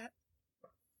about that?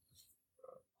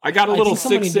 I got a I little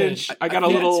think somebody 6-inch. did. I got a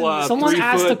Yeah, little someone 3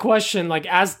 asked a foot. question, like,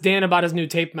 ask Dan about his new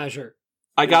tape measure.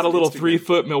 I got a It's little Instagram.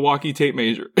 3-foot Milwaukee tape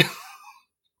measure.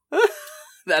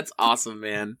 That's awesome,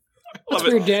 man. That's Love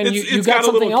it. weird, Dan. It's- You it's got got a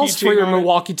something little else for keychain your on it.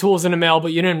 Milwaukee tools in the mail,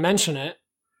 but you didn't mention it.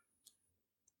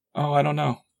 Oh, I don't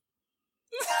know.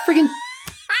 Freaking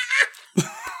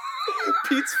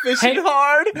Pete's fishing Hey.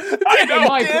 hard. I know.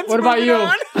 Mike, Dan's what about moving you?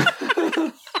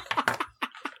 on.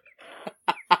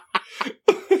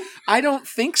 I don't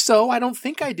think so. I don't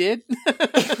think I did.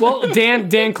 Well,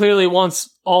 Dan clearly wants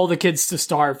all the kids to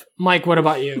starve. Mike, what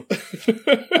about you?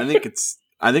 I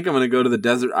think I'm going to go to the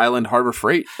Desert Island Harbor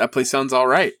Freight. That place sounds all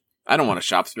right. I don't want a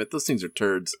Shopsmith. Those things are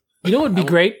turds. You know what would be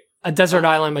great? A desert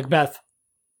island Macbeth.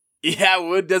 Yeah,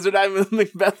 would Desert Island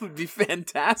Macbeth would be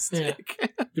fantastic.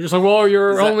 You're just like, well, Is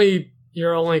that-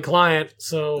 you're only client,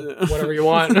 so whatever you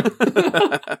want.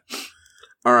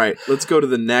 All right, let's go to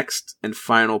the next and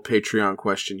final Patreon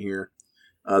question here.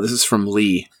 This is from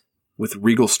Lee with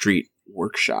Regal Street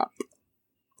Workshop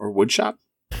or Woodshop.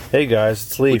 Hey guys,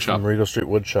 it's Lee Woodshop. from Regal Street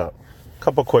Woodshop.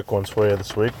 Couple quick ones for you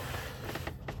this week.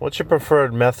 What's your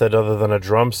preferred method other than a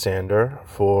drum sander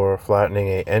for flattening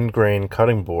a end grain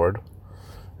cutting board?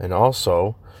 And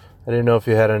also, I didn't know if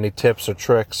you had any tips or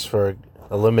tricks for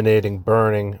eliminating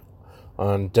burning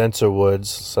on denser woods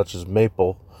such as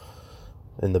maple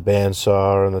in the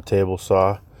bandsaw or in the table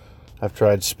saw. I've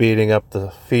tried speeding up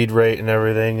the feed rate and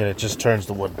everything, and it just turns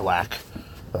the wood black.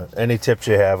 But any tips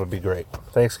you have would be great.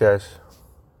 Thanks, guys.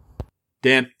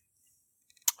 Dan.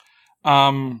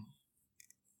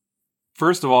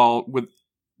 First of all,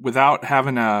 without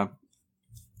having a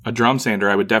drum sander,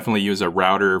 I would definitely use a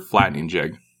router flattening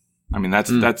jig. I mean,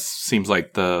 that seems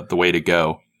like the way to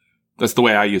go. That's the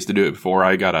way I used to do it before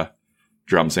I got a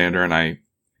drum sander and I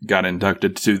got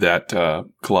inducted to that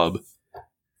club.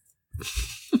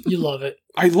 You love it.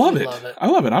 I love You it. love it. I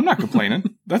love it. I'm not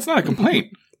complaining. That's not a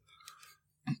complaint.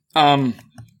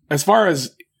 As far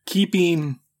as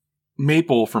keeping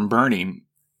maple from burning,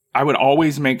 I would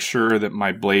always make sure that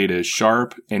my blade is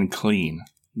sharp and clean.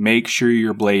 Make sure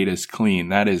your blade is clean.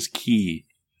 That is key.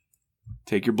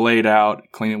 Take your blade out,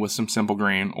 clean it with some Simple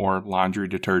Green or laundry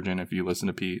detergent if you listen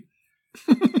to Pete.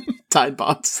 Tide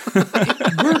Pods.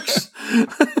 It works.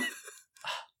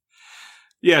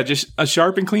 Yeah, just a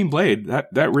sharp and clean blade.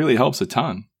 That really helps a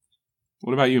ton.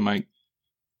 What about you, Mike?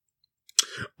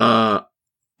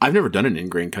 I've never done an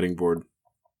in-grain cutting board.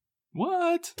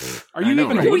 What? Are I you know,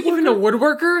 even right? a Are you even a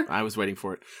woodworker? I was waiting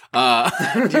for it.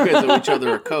 You guys owe each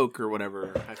other a Coke or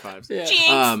whatever. High fives.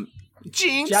 Yeah.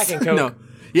 Jinx. Jack and Coke. No.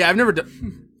 Yeah, I've never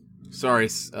done. Sorry,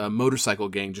 motorcycle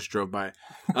gang just drove by.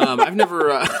 I've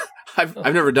never, I've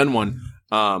never done one.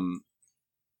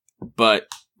 But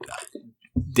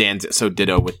Dan's so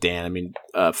ditto with Dan. I mean,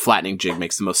 flattening jig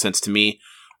makes the most sense to me.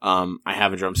 I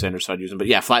have a drum sander, so I'd use them. But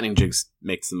yeah, flattening jigs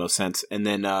makes the most sense. And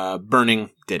then burning,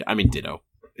 ditto.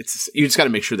 You just got to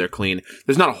make sure they're clean.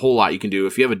 There's not a whole lot you can do.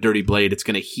 If you have a dirty blade, it's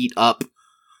going to heat up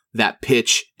that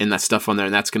pitch and that stuff on there,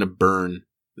 and that's going to burn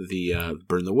the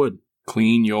wood.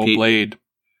 Clean your Pete. blade.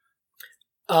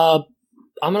 I'm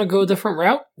gonna go a different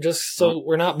route, just so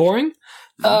we're not boring.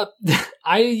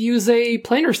 I use a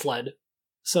planer sled.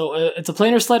 So it's a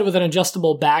planer sled with an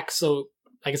adjustable back. So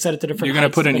I can set it to different. You're going to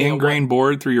heights put an depending on in-grain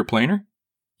board through your planer?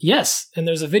 Yes, and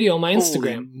there's a video on my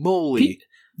Instagram. Holy moly. Pete-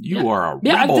 You are a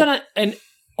Yeah, rebel. I've done it, and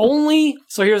only.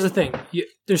 So here's the thing: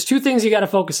 there's two things you got to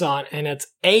focus on, and it's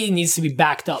it needs to be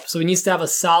backed up, so it needs to have a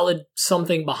solid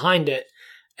something behind it.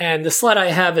 And the sled I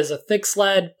have is a thick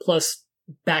sled plus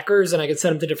backers and I could set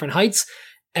them to different heights.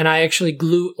 And I actually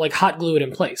hot glue it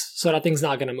in place. So that thing's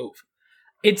not going to move.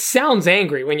 It sounds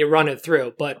angry when you run it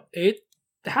through, but it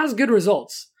has good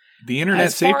results. The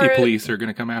internet safety police are going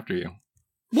to come after you.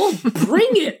 Well,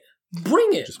 bring it.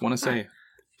 Bring it. Just want to say.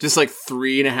 Just like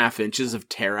 3.5 inches of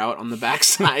tear out on the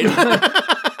backside.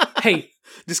 Hey,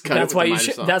 just cut that's it why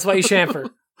with the that's why you chamfer.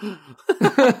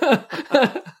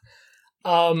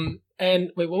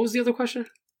 And wait, what was the other question?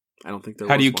 I don't think there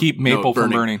How was do you one. keep maple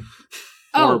from burning?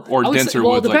 Or denser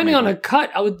well, woods depending like on a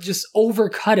cut, I would just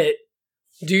overcut it.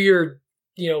 Do your,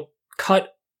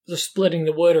 cut the splitting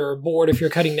the wood or a board if you're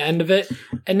cutting the end of it,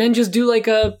 and then just do like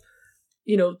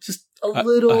just a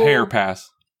little hair pass.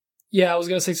 Yeah, I was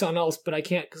gonna say something else, but I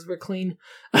can't because we're clean.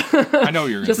 I know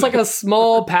you're just like a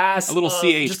small pass, a little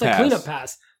CH just pass, a cleanup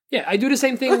pass. Yeah, I do the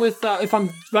same thing with if I'm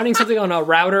running something on a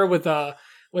router with a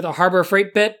Harbor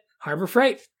Freight bit. Harbor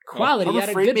Freight quality at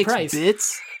a good makes price.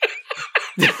 Bits.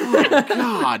 Oh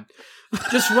God!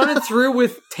 Just run it through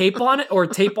with tape on it or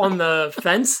tape on the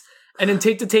fence, and then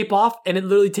take the tape off, and it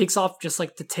literally takes off just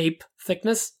like the tape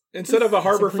thickness. Instead of a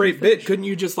Harbor Freight bit, couldn't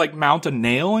you just like mount a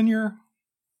nail in your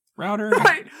router?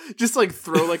 Right. Just like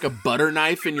throw like a butter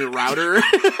knife in your router.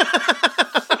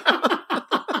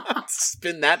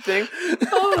 Spin that thing.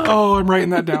 Oh, I'm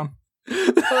writing that down.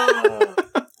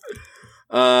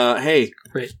 Hey.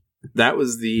 Great. That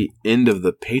was the end of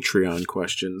the Patreon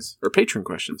questions or patron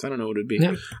questions. I don't know what it'd be.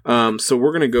 Yeah. So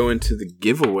we're gonna go into the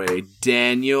giveaway.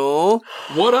 Daniel,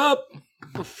 what up?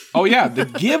 Oh yeah, the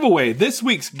giveaway. This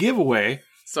week's giveaway.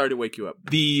 Sorry to wake you up.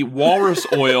 The walrus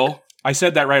oil. I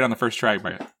said that right on the first try,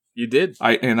 Brian. You did.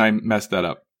 I messed that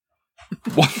up.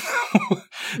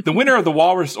 The winner of the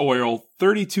walrus oil,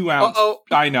 32 ounce. Uh-oh.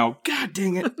 I know. God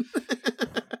dang it.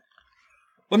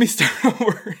 Let me start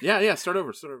over. Yeah, start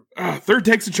over. Third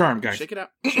take's a charm, guys. Shake it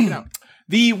out.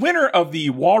 The winner of the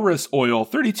walrus oil,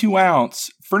 32 ounce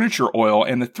furniture oil,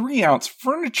 and the 3 ounce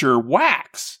furniture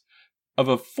wax of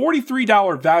a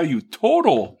 $43 value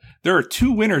total. There are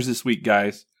 2 winners this week,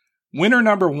 guys. Winner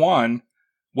number 1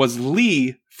 was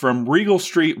Lee from Regal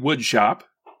Street Wood Shop.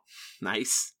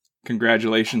 Nice.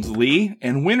 Congratulations, Lee.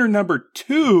 And winner number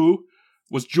 2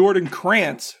 was Jordan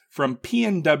Krantz from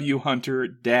PNW Hunter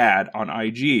Dad on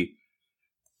IG.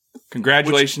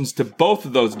 Congratulations to both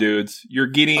of those dudes. You're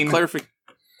getting...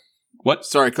 What?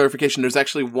 Sorry, clarification. There's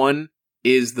actually one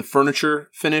is the furniture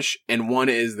finish and one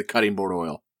is the cutting board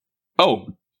oil. Oh.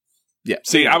 Yeah.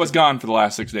 See, I was gone for the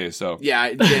last 6 days, so...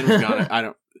 Yeah, Dan was gone. I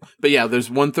don't... But yeah, there's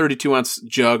one 32-ounce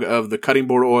jug of the cutting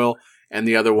board oil and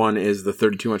the other one is the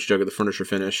 32-ounce jug of the furniture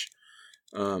finish.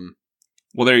 Well,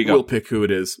 there you go. We'll pick who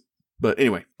it is. But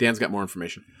anyway, Dan's got more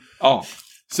information. Oh,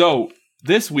 so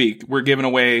this week we're giving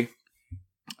away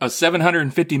a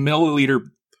 750 milliliter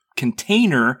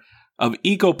container of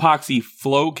Ecopoxy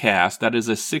Flowcast. That is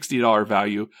a $60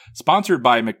 value, sponsored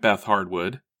by Macbeth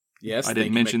Hardwood. Yes, I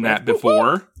didn't mention that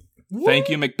before. Thank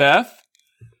you, Macbeth.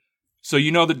 So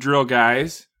you know the drill,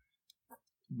 guys.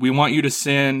 We want you to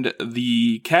send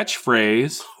the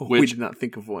catchphrase. Which, we did not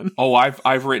think of one. Oh,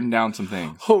 I've written down some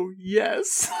things. Oh,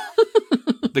 yes.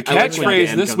 The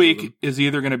catchphrase this week is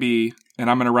either going to be, and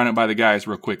I'm going to run it by the guys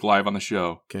real quick live on the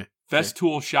show. Okay.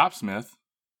 Festool Shopsmith.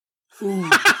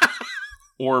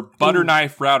 Or Butter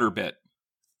Knife Router Bit.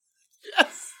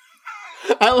 Yes.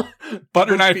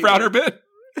 Butter Knife Router Bit.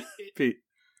 Pete.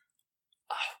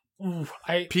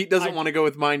 Pete Pete doesn't want to go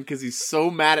with mine because he's so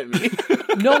mad at me.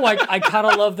 No, I kind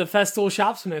of love the Festool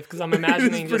Shopsmith because I'm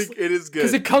imagining it is good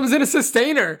because it comes in a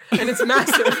sustainer and it's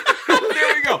massive.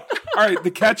 There you go. All right,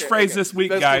 the catchphrase this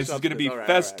week, Festool guys, Shopsmith. is going to be All right,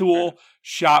 Festool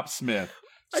Shopsmith.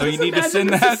 So you need to send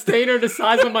a that. Sustainer the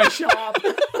size of my shop.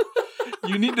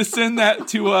 You need to send that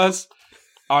to us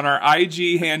on our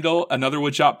IG handle, Another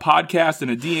Woodshop Podcast, in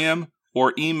a DM,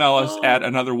 or email us at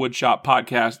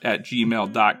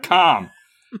anotherwoodshoppodcast@gmail.com.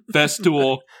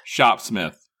 Festool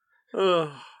Shopsmith.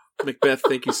 Macbeth,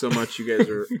 thank you so much. You guys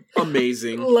are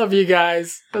amazing. Love you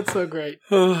guys. That's so great.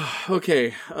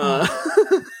 Okay.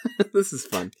 This is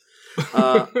fun.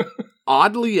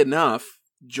 Oddly enough,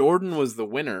 Jordan was the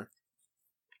winner.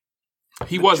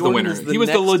 He was the winner. He was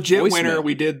the legit winner.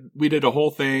 Voicemail. We did a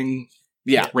whole thing.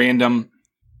 Yeah. Random.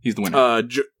 He's the winner.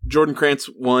 Jordan Krantz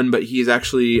won, but he's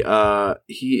actually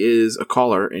he is a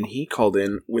caller, and he called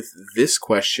in with this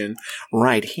question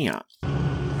right here.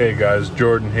 Hey guys,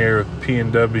 Jordan here with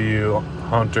PNW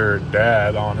Hunter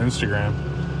Dad on Instagram.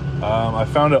 I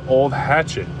found an old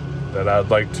hatchet that I'd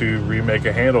like to remake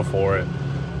a handle for it.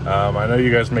 I know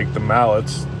you guys make the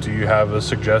mallets. Do you have a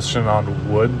suggestion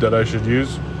on wood that I should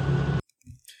use?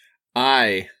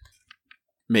 I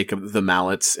make the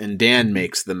mallets, and Dan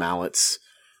makes the mallets.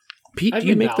 Pete, I've do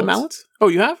you made make the mallets? Oh,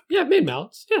 you have? Yeah, I've made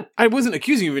mallets. Yeah. I wasn't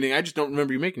accusing you of anything. I just don't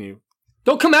remember you making you.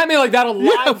 Don't come at me like that on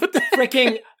live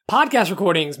freaking podcast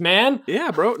recordings, man.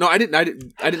 Yeah, bro. No, I didn't know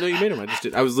you made them.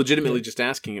 I was legitimately just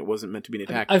asking. It wasn't meant to be an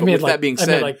attack. I've but made with like, that being I've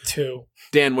said, made like 2.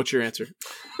 Dan, what's your answer?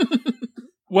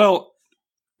 Well,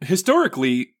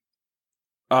 historically,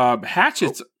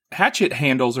 hatchet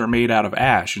handles are made out of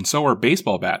ash, and so are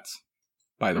baseball bats.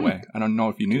 By the way, I don't know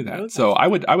if you knew that. So I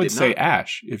would say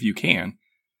ash if you can,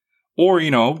 or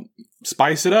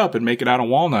spice it up and make it out of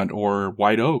walnut or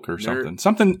white oak or something.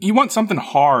 Something you want something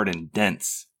hard and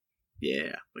dense.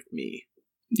 Yeah, like me.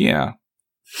 Yeah,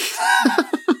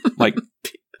 like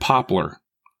poplar.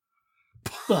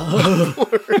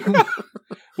 What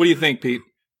do you think, Pete?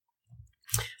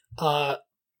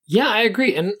 Yeah, I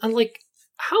agree. And like,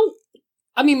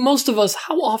 most of us,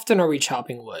 how often are we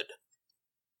chopping wood?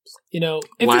 If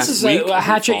Last this is week, a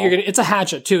hatchet, it's a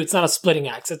hatchet too. It's not a splitting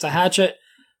axe. It's a hatchet.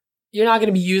 You're not going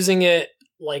to be using it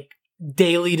like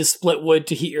daily to split wood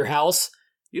to heat your house.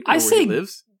 You don't know where he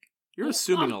lives. You're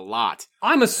assuming a lot.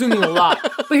 I'm assuming a lot.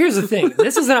 But here's the thing.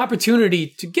 This is an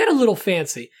opportunity to get a little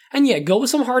fancy. And yeah, go with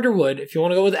some harder wood. If you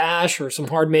want to go with ash or some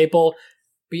hard maple.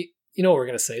 But you know what we're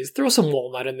going to say is throw some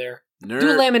walnut in there. Do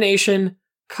a lamination.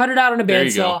 Cut it out on a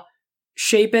bandsaw.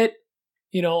 Shape it,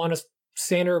 on a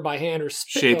sander by hand or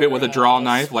shape it with a draw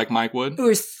knife like Mike would.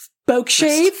 Or spoke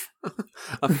shave.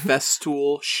 A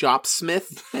festool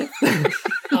shopsmith.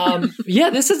 Yeah,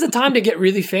 this is the time to get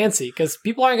really fancy because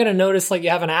people aren't going to notice like you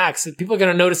have an axe. People are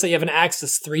going to notice that you have an axe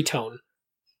that's 3-tone.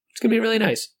 It's going to be really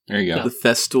nice. There you go. The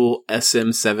festool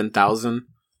SM7000.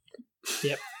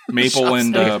 Yep. Maple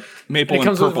and maple and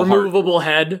comes purple with a removable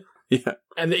head. Yeah.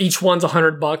 And each one's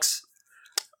 $100.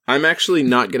 I'm actually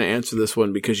not going to answer this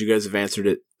one because you guys have answered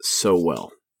it so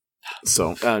well.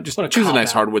 So just choose a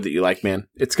nice hardwood that you like, man.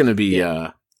 It's going to be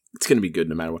it's going to be good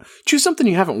no matter what. Choose something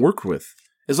you haven't worked with,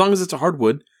 as long as it's a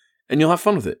hardwood, and you'll have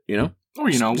fun with it. Or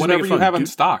whatever you have in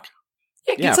stock.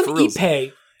 Yeah, get some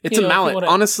Ipe. It's a mallet.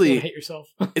 Honestly, hate yourself.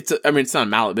 it's not a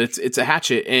mallet, but it's a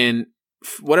hatchet, and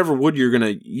whatever wood you're going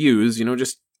to use,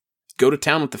 just go to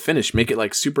town with the finish. Make it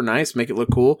like super nice. Make it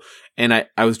look cool. And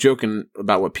I was joking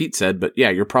about what Pete said, but yeah,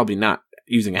 you're probably not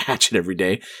using a hatchet every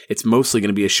day. It's mostly going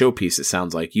to be a showpiece. It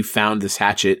sounds like you found this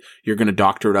hatchet. You're going to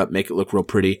doctor it up, make it look real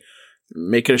pretty,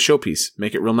 make it a showpiece,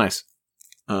 make it real nice.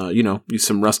 Use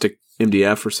some rustic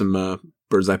MDF or some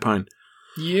bird's eye pine.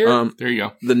 Yeah. There you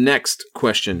go. The next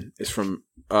question is from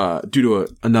due to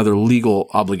another legal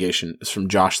obligation, is from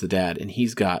Josh the Dad, and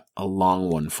he's got a long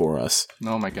one for us.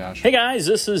 Oh my gosh. Hey guys,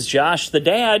 this is Josh the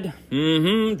Dad.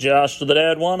 Josh the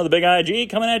Dad, one of the Big IG,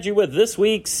 coming at you with this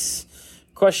week's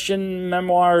question,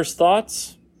 memoirs,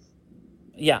 thoughts.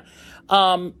 Yeah.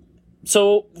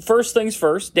 So first things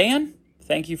first, Dan,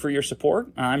 thank you for your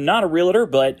support. I'm not a realtor,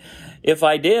 but if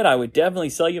I did, I would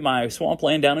definitely sell you my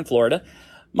swampland down in Florida.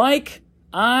 Mike,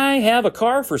 I have a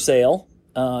car for sale.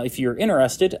 If you're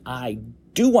interested, I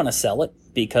do want to sell it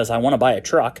because I want to buy a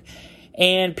truck.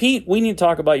 And Pete, we need to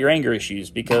talk about your anger issues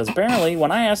because apparently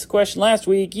when I asked the question last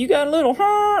week, you got a little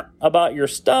hurt about your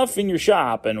stuff in your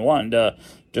shop and wanted to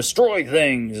destroy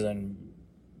things and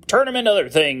turn them into other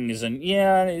things. And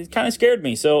yeah, it kind of scared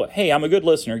me. So, hey, I'm a good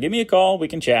listener. Give me a call. We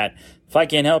can chat. If I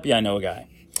can't help you, I know a guy.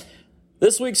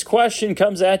 This week's question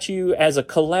comes at you as a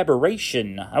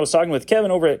collaboration. I was talking with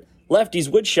Kevin over at Lefty's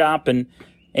Wood Shop, and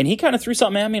he kind of threw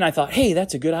something at me, and I thought, hey,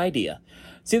 that's a good idea.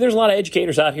 See, there's a lot of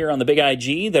educators out here on the Big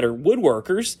IG that are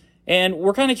woodworkers, and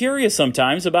we're kind of curious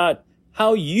sometimes about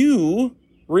how you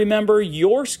remember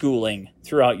your schooling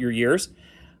throughout your years.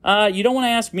 You don't want to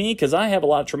ask me because I have a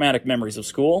lot of traumatic memories of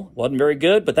school. Wasn't very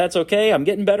good, but that's okay. I'm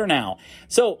getting better now.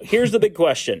 So here's the big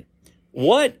question.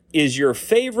 What is your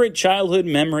favorite childhood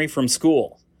memory from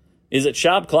school? Is it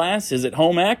shop class? Is it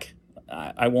home ec?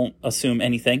 I won't assume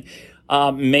anything.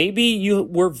 Maybe you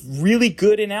were really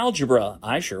good in algebra.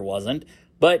 I sure wasn't.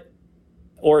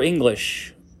 Or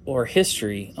English, or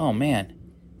history. Oh man,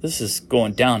 this is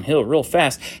going downhill real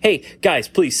fast. Hey, guys,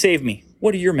 please save me.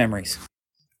 What are your memories?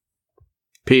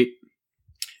 Pete.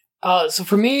 So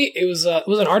for me, it was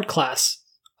an art class.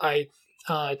 I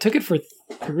took it for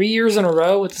 3 years in a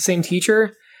row with the same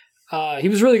teacher. He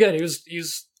was really good. He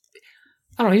was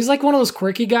I don't know, he's like one of those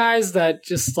quirky guys that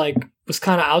just like was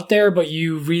kind of out there, but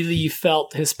you really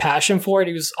felt his passion for it.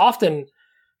 He was often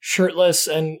shirtless,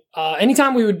 and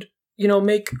anytime we would,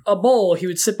 make a bowl, he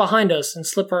would sit behind us and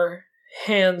slip our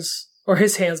hands or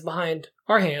his hands behind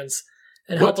our hands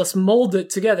and help us mold it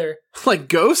together. Like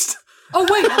Ghost? Oh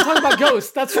wait, I'm talking about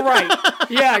Ghost. That's right.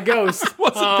 Yeah, Ghost. I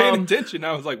wasn't paying attention.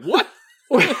 I was like, what?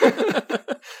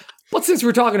 But since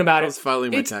we're talking about I was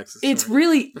filing my taxes. It's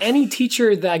really any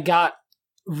teacher that got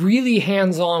really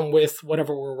hands-on with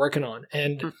whatever we're working on.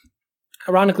 And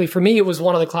ironically, for me, it was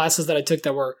one of the classes that I took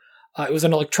that were, it was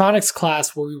an electronics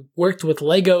class where we worked with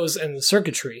Legos and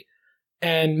circuitry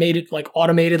and made it like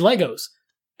automated Legos.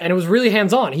 And it was really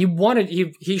hands-on.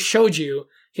 He showed you,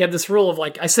 he had this rule of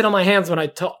like, I sit on my hands when I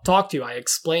talk to you, I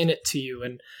explain it to you.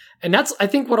 And that's, I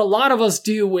think, what a lot of us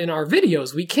do in our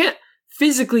videos. We can't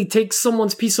physically take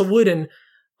someone's piece of wood and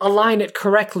align it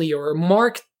correctly or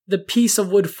mark the piece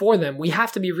of wood for them. We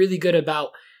have to be really good about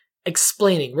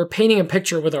explaining. We're painting a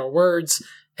picture with our words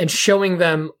and showing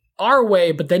them our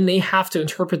way, but then they have to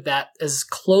interpret that as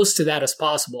close to that as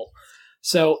possible.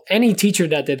 So any teacher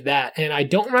that did that, and I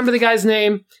don't remember the guy's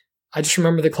name, I just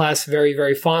remember the class very,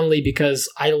 very fondly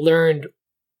because I learned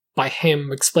by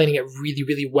him explaining it really,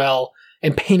 really well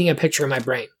and painting a picture in my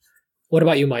brain. What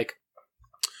about you, Mike?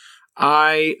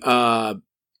 I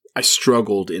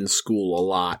struggled in school a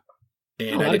lot,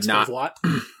 and I did not. A lot.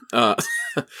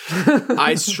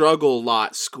 I struggle a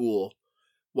lot. School.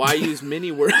 Why use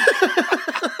many words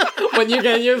when you're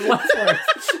gonna use less words?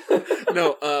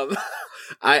 No.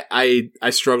 I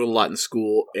struggled a lot in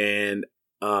school, and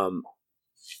the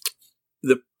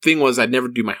thing was I'd never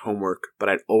do my homework, but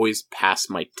I'd always pass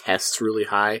my tests really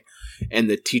high, and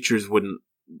the teachers wouldn't.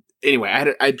 Anyway,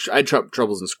 I had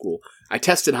troubles in school. I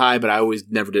tested high, but I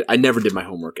never did my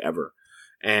homework ever,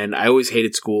 and I always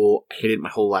hated school. I hated it my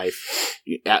whole life.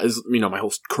 My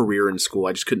whole career in school.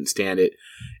 I just couldn't stand it,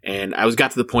 and I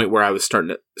got to the point where I was starting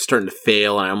to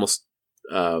fail, and I almost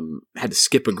had to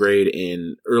skip a grade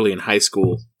early in high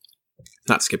school.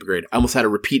 Not skip a grade. I almost had to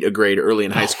repeat a grade early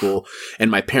in high school, and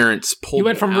my parents pulled me out. You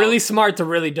went from really smart to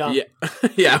really dumb.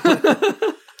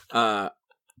 Yeah.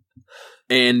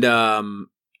 And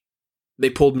they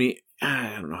pulled me.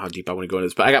 I don't know how deep I want to go into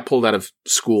this, but I got pulled out of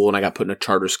school, and I got put in a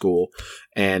charter school,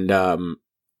 and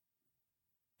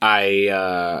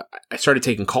I started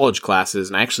taking college classes,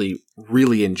 and I actually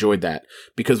really enjoyed that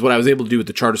because what I was able to do with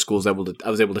the charter school is I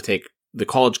was able to take the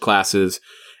college classes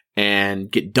and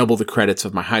get double the credits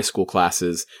of my high school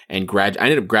classes, and I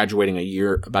ended up graduating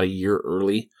about a year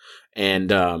early,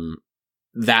 and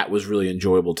that was really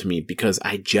enjoyable to me because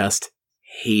I just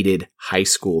hated high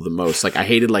school the most. Like I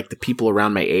hated like the people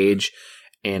around my age,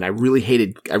 and I really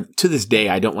hated. To this day,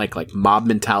 I don't like mob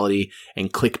mentality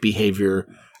and clique behavior.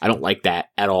 I don't like that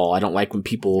at all. I don't like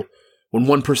when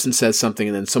one person says something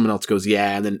and then someone else goes,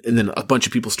 yeah, and then a bunch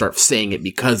of people start saying it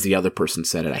because the other person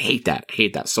said it. I hate that. I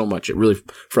hate that so much. It really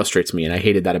frustrates me, and I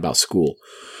hated that about school.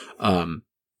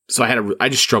 So I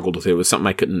just struggled with it. It was something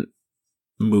I couldn't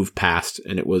move past,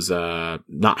 and it was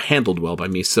not handled well by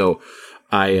me. So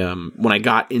when I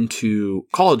got into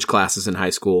college classes in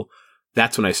high school,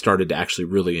 that's when I started to actually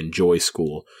really enjoy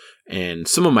school. And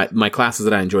some of my classes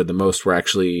that I enjoyed the most were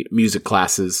actually music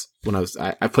classes. When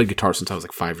I played guitar since I was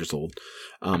like 5 years old.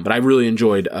 But I really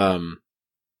enjoyed the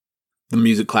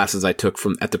music classes I took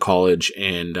at the college,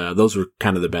 and those were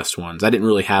kind of the best ones. We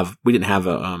didn't have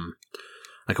a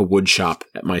wood shop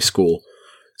at my school,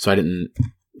 so I didn't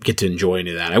get to enjoy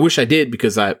any of that. I wish I did,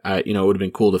 because it would have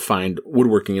been cool to find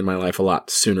woodworking in my life a lot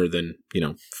sooner than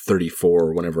 34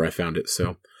 or whenever I found it.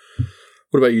 So,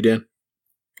 what about you, Dan?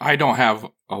 I don't have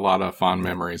a lot of fond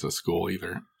memories of school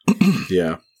either.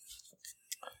 Yeah.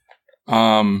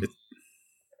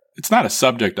 It's not a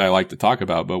subject I like to talk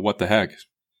about, but what the heck?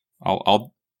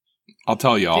 I'll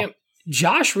tell y'all. Damn,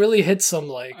 Josh really hit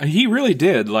some he really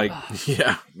did.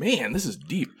 Yeah, man, this is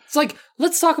deep. It's like,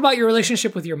 let's talk about your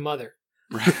relationship with your mother.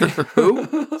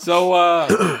 Who?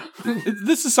 So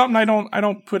this is something I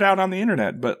don't put out on the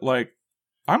internet, but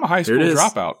I'm a high school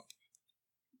dropout.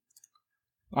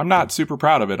 I'm not super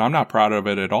proud of it. I'm not proud of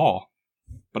it at all.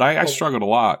 But I struggled a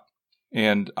lot,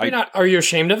 and Are you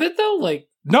ashamed of it though?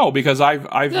 No, because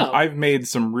I've made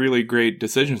some really great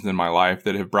decisions in my life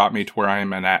that have brought me to where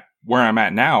I'm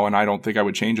at now, and I don't think I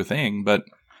would change a thing. But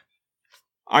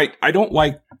I don't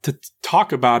like to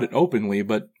talk about it openly,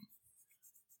 but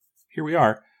here we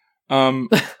are.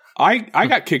 I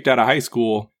got kicked out of high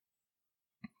school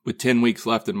with 10 weeks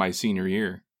left in my senior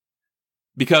year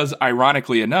because,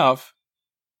 ironically enough,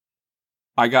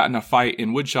 I got in a fight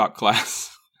in woodshop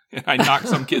class and I knocked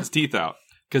some kid's teeth out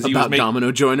because he was making domino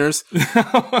joiners. Those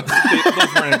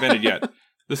weren't invented yet.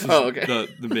 This is the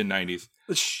mid 90s.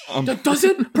 That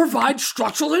doesn't provide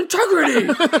structural integrity.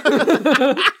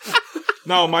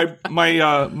 No,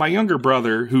 my younger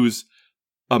brother, who's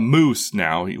a moose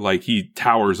now, he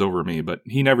towers over me, but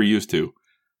he never used to.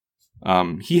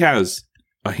 He has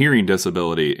a hearing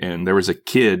disability, and there was a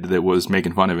kid that was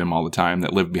making fun of him all the time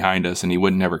that lived behind us, and he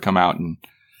would never come out and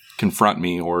confront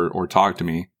me or talk to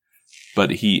me.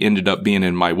 but he ended up being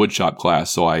in my woodshop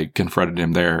class. So I confronted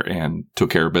him there and took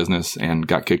care of business and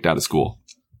got kicked out of school.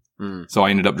 So I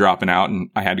ended up dropping out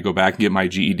and I had to go back and get my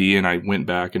GED, and I went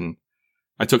back and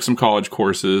I took some college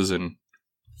courses and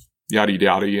yada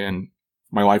yada, and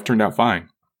my life turned out fine.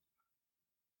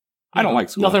 I don't like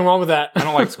school. Nothing wrong with that. I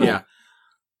don't like school. Yeah.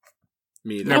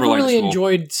 Me either. Never liked really school.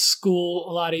 enjoyed school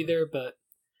a lot either, but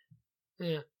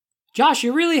yeah. Josh,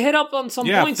 you really hit up on some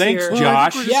points thanks, here.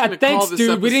 Josh. We're just Yeah, gonna thanks, call this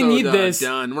dude. We didn't need episode, this.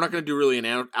 Done. We're not going to do really an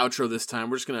outro this time.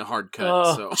 We're just going to hard cut.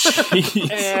 Oh,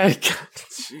 Jeez.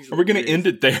 Are we going to end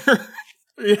it there?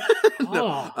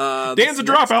 Oh. Dan's a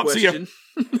dropout. See ya.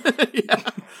 Yeah.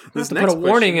 This Put next a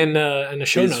warning question in the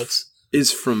show notes.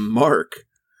 is from Mark.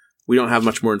 We don't have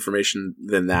much more information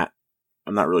than that.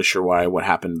 I'm not really sure what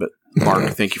happened, but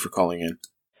Mark, thank you for calling in.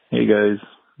 Hey guys,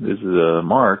 this is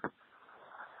Mark.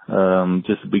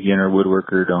 Just a beginner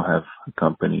woodworker, don't have a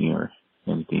company or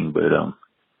anything, but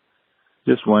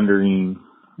just wondering,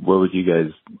 what would you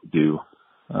guys do?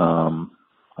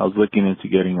 I was looking into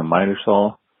getting a miter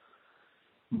saw,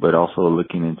 but also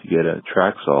looking into get a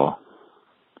track saw,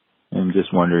 and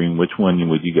just wondering which one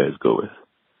would you guys go with.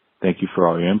 Thank you for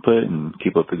all your input and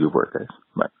keep up the good work, guys.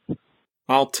 Bye.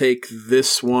 I'll take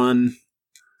this one.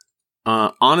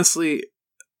 Honestly,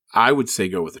 I would say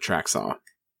go with the track saw.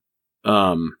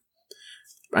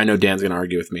 I know Dan's going to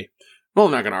argue with me. Well,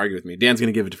 not going to argue with me. Dan's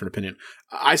going to give a different opinion.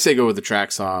 I say go with the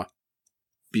track saw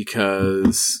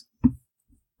because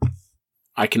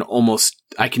I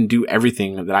can do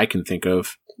everything that I can think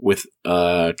of with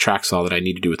a track saw that I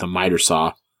need to do with a miter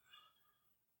saw.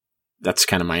 That's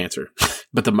kind of my answer.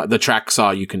 But the track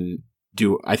saw you can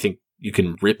do, I think you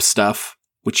can rip stuff,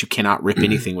 which you cannot rip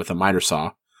anything with a miter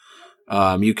saw.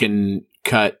 You can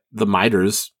cut the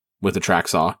miters with a track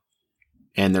saw,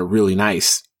 and they're really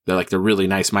nice. They're really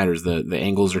nice miters. The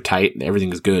angles are tight and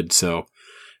everything is good. So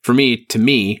to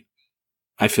me,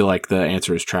 I feel like the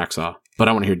answer is track saw. But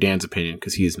I want to hear Dan's opinion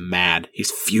because he is mad.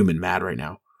 He's fuming mad right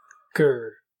now. Grr.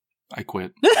 I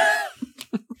quit.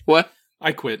 What?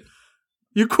 I quit.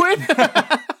 You quit?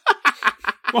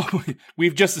 Well,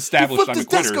 we've just established I'm a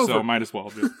quitter, so I might as well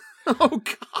just. Oh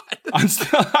God! I'm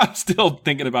still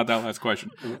thinking about that last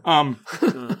question.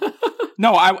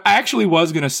 No, I actually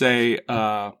was gonna say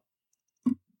a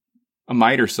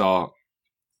miter saw,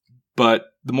 but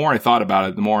the more I thought about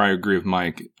it, the more I agree with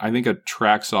Mike. I think a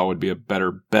track saw would be a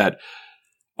better bet.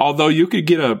 Although you could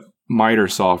get a miter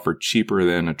saw for cheaper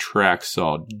than a track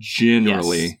saw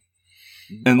generally,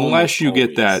 unless you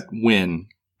get that Win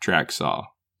track saw.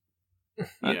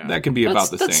 That can be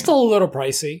about the same. That's still a little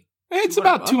pricey. It's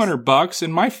about $200,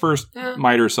 and my first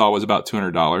miter saw was about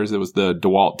 $200. It was the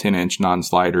DeWalt 10-inch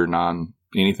non-slider,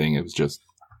 non-anything. It was just,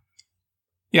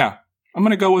 yeah. I'm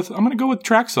gonna go with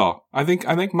track saw. I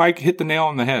think Mike hit the nail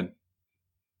on the head.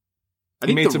 I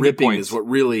think the ripping is what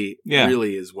really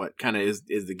is what kind of is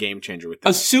the game changer with that.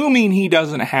 Assuming he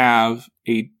doesn't have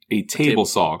a table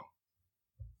saw,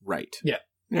 right? Yeah,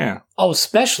 yeah. Oh,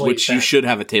 especially which you should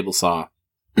have a table saw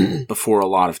before a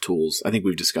lot of tools. I think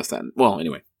we've discussed that. Well,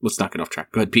 anyway, let's not get off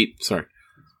track. Go ahead, Pete. Sorry.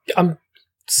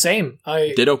 Same.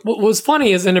 Ditto. What was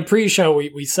funny is in a pre-show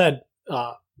we said.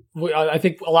 I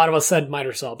think a lot of us said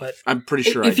miter saw, but I'm pretty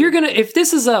sure if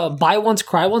this is a buy once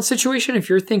cry once situation, if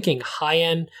you're thinking high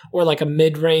end or like a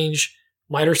mid range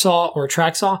miter saw or a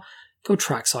track saw, go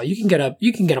track saw. You can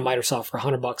get a miter saw for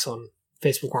 $100 on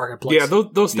Facebook Marketplace. Yeah,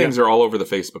 those things are all over the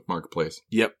Facebook Marketplace.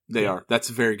 Yep, they are. That's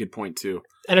a very good point too.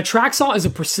 And a track saw is a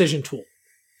precision tool,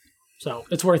 so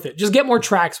it's worth it. Just get more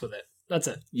tracks with it. That's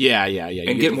it. Yeah.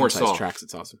 And get more saw tracks.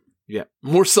 It's awesome. Yeah,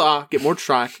 more saw, get more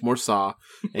track, more saw,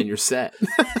 and you're set.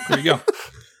 There you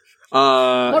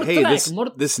go. Hey,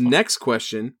 this next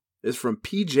question is from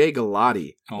PJ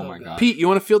Galati. Oh my God, Pete, you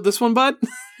want to field this one, bud?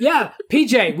 Yeah,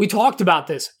 PJ, we talked about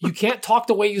this. You can't talk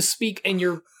the way you speak in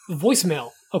your voicemail.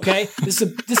 Okay, this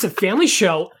is a family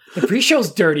show. The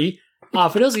pre-show's dirty.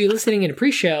 For those of you listening in a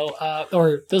pre-show,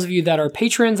 or those of you that are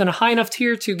patrons and a high enough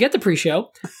tier to get the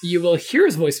pre-show, you will hear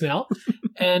his voicemail.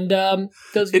 And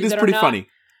those of you that are pretty not, funny.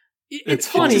 It's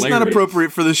funny. It's not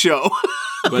appropriate for the show.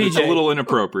 But it's a little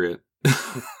inappropriate.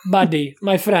 Buddy,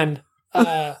 my friend.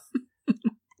 We're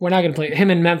not going to play it. Him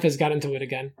and Memphis got into it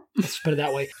again. Let's put it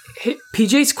that way.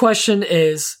 PJ's question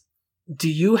is, do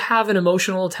you have an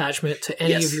emotional attachment to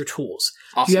any of your tools?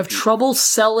 Awesome, do you have trouble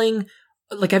selling?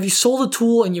 Like, have you sold a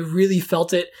tool and you really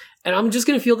felt it? And I'm just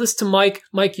going to field this to Mike.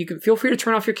 Mike, you can feel free to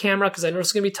turn off your camera because I know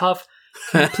it's going to be tough.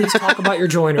 Can you please talk about your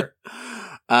joiner?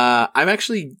 I'm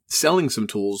actually selling some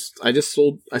tools. I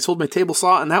sold my table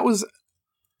saw, and it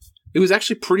was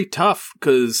actually pretty tough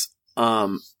because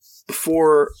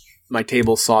before my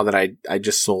table saw that I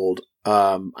just sold,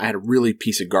 I had a really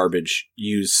piece of garbage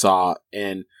used saw,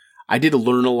 and I did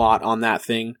learn a lot on that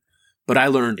thing, but I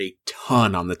learned a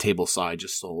ton on the table saw I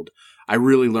just sold. I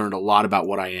really learned a lot about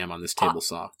what I am on this table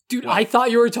saw. Dude, I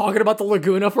thought you were talking about the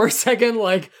Laguna for a second,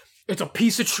 like, it's a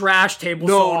piece of trash table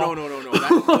saw. No.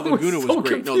 The Laguna was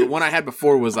great. Confused. No, the one I had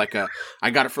before was like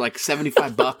I got it for like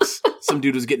 $75. Some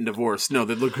dude was getting divorced. No,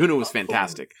 the Laguna was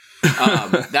fantastic.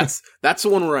 That's the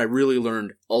one where I really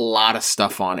learned a lot of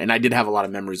stuff on, and I did have a lot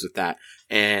of memories with that.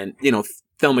 And,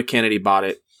 Thelma Kennedy bought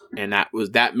it, and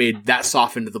that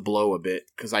softened the blow a bit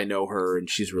because I know her and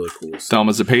she's really cool. So.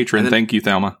 Thelma's a patron. Thank you,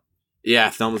 Thelma. Yeah,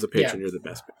 Thelma's a patron. Yeah. You're the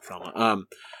best, Thelma.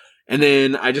 And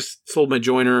then I just sold my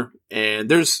joiner, and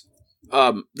there's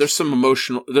some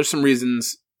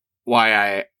reasons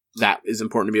why that is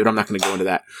important to me, but I'm not going to go into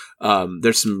that.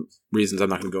 There's some reasons I'm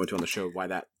not going to go into on the show why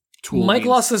that tool. Mike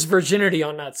lost his virginity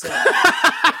on that set.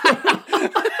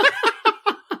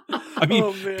 I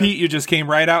mean, Pete, you just came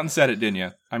right out and said it, didn't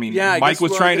you? I mean, yeah, Mike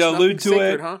was trying to allude to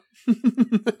sacred, it. Huh?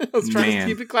 I was trying to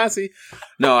keep it classy.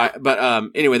 No, but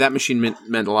anyway, that machine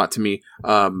meant a lot to me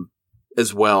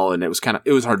as well, and it was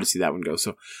hard to see that one go.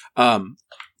 So,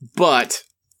 but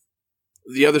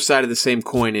the other side of the same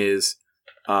coin is,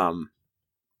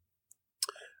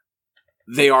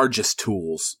 they are just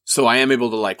tools. So I am able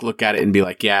to look at it and be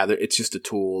like, yeah, it's just a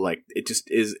tool. Like it just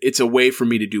is. It's a way for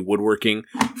me to do woodworking.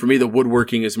 For me, the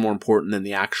woodworking is more important than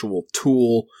the actual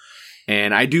tool.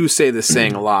 And I do say this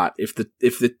saying a lot. If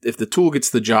the tool gets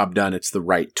the job done, it's the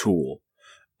right tool.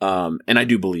 And I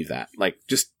do believe that. Like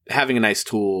just having a nice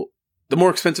tool. The more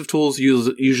expensive tools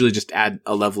usually just add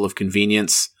a level of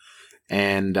convenience,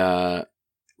 and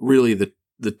really the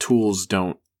tools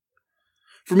don't.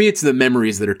 For me, it's the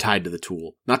memories that are tied to the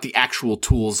tool, not the actual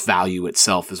tool's value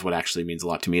itself is what actually means a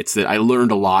lot to me. It's that I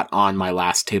learned a lot on my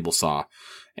last table saw,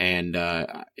 and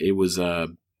it was a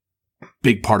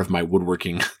big part of my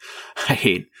woodworking. I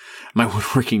hate my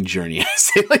woodworking journey. I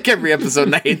say it like every episode,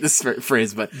 and I hate this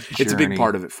phrase, but it's a big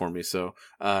part of it for me. So,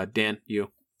 Dan,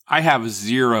 you? I have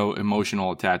zero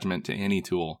emotional attachment to any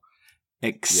tool,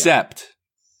 except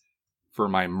for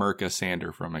my Mirka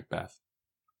sander from Macbeth.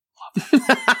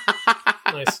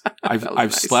 Nice.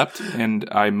 I've slept and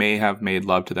I may have made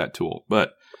love to that tool,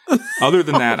 but other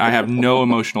than that, I have no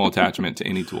emotional attachment to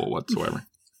any tool whatsoever.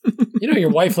 Your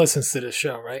wife listens to this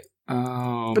show, right?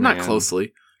 Oh, but not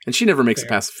closely, and she never makes it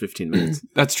past 15 minutes.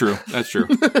 That's true.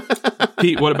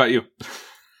 Pete, what about you?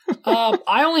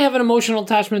 I only have an emotional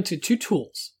attachment to two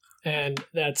tools, and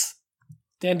that's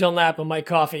Dan Dunlap and Mike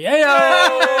Coffey. Hey,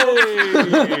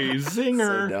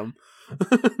 zinger! So dumb.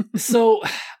 So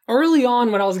early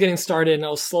on, when I was getting started and I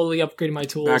was slowly upgrading my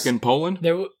tools, back in Poland,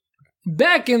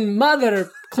 back in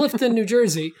Mother Clifton, New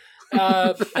Jersey.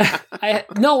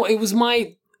 It was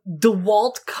my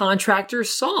DeWalt contractor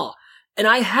saw, and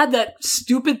I had that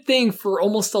stupid thing for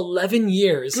almost 11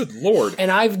 years. Good Lord! And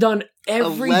I've done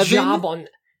every 11? job on.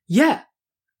 Yeah,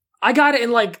 I got it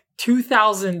in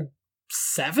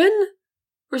 2007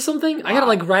 or something. Wow. I got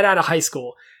it right out of high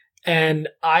school, and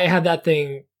I had that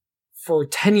thing for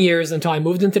 10 years until I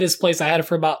moved into this place. I had it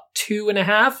for about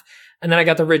 2.5, and then I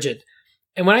got the Rigid.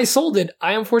 And when I sold it,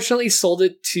 I unfortunately sold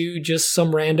it to just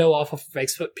some rando off of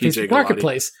Facebook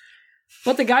Marketplace.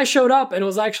 But the guy showed up and it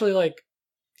was actually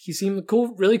he seemed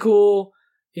cool, really cool.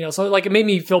 So it made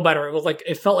me feel better. It was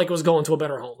it felt like it was going to a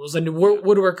better home. It was a new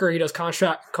woodworker. He does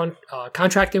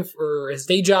contracting for his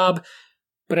day job,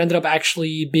 but ended up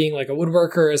actually being a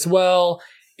woodworker as well.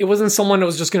 It wasn't someone that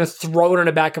was just going to throw it in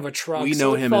the back of a truck. We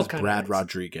know him as Brad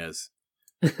Rodriguez.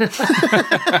 That'll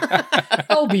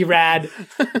be rad.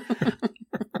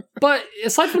 But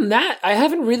aside from that, I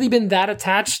haven't really been that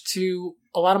attached to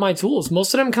a lot of my tools.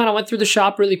 Most of them kind of went through the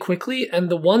shop really quickly, and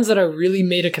the ones that I really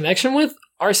made a connection with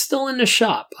are still in the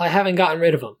shop. I haven't gotten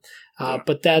rid of them.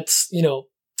 But that's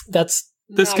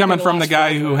this coming from the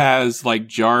guy who has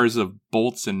jars of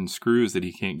bolts and screws that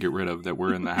he can't get rid of that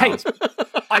were in the house.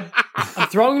 I'm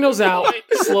throwing those out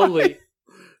slowly.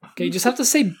 Okay, you just have to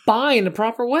say bye in the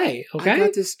proper way, okay? I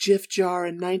got this Jif jar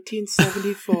in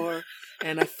 1974,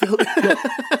 and I filled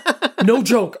it. No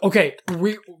joke. Okay,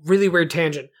 really weird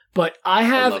tangent. But I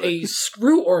have a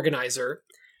screw organizer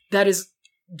that is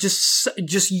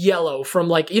just yellow from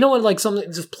when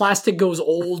something just plastic goes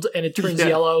old and it turns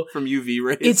yellow from UV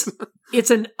rays. It's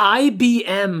an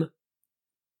IBM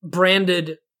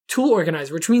branded tool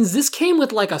organizer, which means this came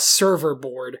with a server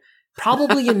board,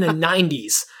 probably in the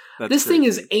 90s. This thing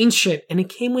is ancient, and it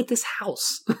came with this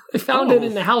house. I found it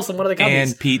in the house on one of the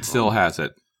companies. And Pete still has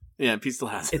it. Yeah, Pete still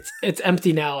has it. It's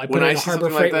empty now. I put it in Harbor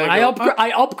Freight. I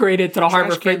upgraded to the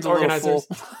Harbor Freight organizers.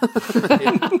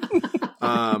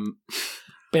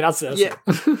 that's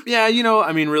Yeah, you know,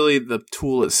 I mean, really, the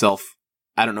tool itself,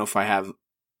 I don't know if I have.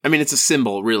 I mean, it's a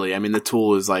symbol, really. I mean, the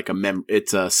tool is like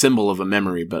it's a symbol of a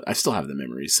memory, but I still have the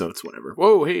memories, so it's whatever.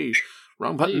 Whoa, hey,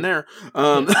 wrong button there.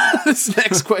 This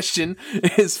next question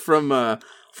is from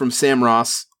Sam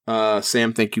Ross.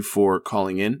 Sam, thank you for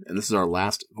calling in, and this is our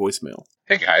last voicemail.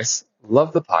 Hey guys,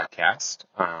 love the podcast.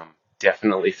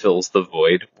 Definitely fills the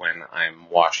void when I'm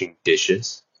washing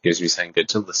dishes. Gives me something good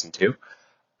to listen to.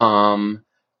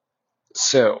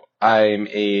 So I'm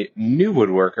a new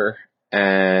woodworker,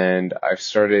 and I've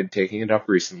started taking it up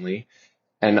recently,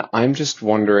 and I'm just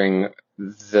wondering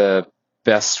the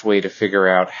best way to figure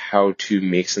out how to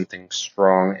make something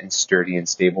strong and sturdy and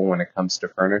stable when it comes to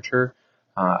furniture.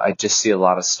 I just see a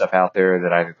lot of stuff out there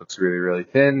that I think looks really, really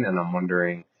thin, and I'm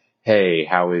wondering, hey,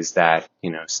 how is that,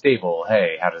 stable?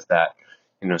 Hey, how does that,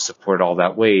 support all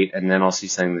that weight? And then I'll see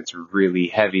something that's really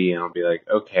heavy, and I'll be like,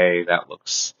 okay, that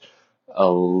looks a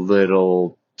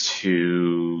little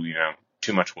too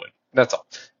much wood. That's all.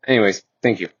 Anyways,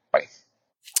 thank you. Bye.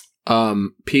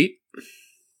 Pete?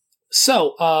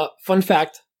 So, fun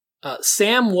fact,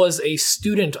 Sam was a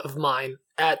student of mine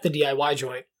at the DIY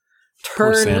joint.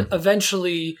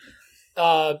 Eventually,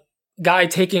 guy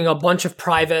taking a bunch of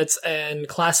privates and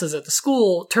classes at the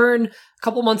school, turn a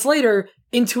couple months later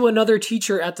into another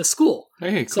teacher at the school.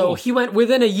 Hey, cool. So he went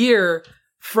within a year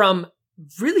from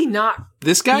really not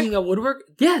this guy being a woodworker.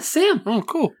 Yeah, Sam. Oh,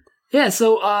 cool. Yeah,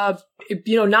 so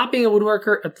not being a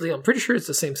woodworker, I'm pretty sure it's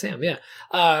the same Sam. Yeah,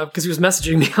 because he was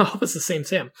messaging me. I hope it's the same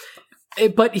Sam.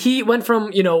 But he went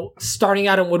from starting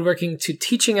out in woodworking to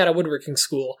teaching at a woodworking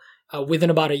school within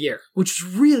about a year, which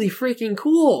is really freaking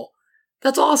cool.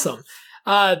 That's awesome.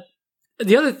 The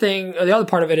other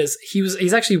part of it is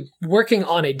he's actually working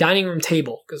on a dining room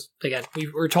table because again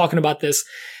we were talking about this,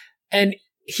 and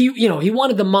he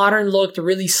wanted the modern look, the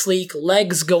really sleek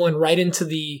legs going right into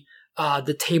the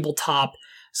tabletop.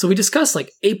 So we discussed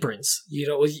like aprons.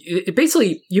 It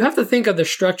basically you have to think of the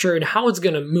structure and how it's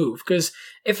going to move, because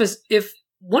if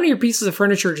one of your pieces of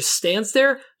furniture just stands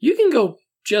there, you can go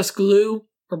just glue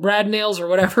or brad nails or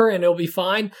whatever and it'll be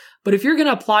fine. But if you're going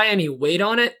to apply any weight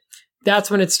on it,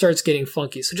 that's when it starts getting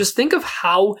funky. So just think of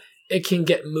how it can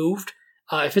get moved.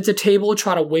 If it's a table,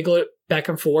 try to wiggle it back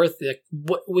and forth.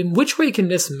 In which way can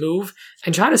this move?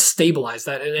 And try to stabilize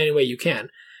that in any way you can.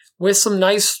 With some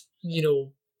nice,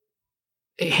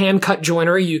 hand-cut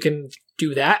joinery, you can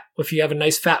do that. If you have a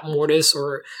nice fat mortise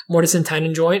or mortise and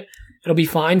tenon joint, it'll be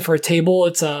fine. For a table,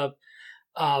 it's a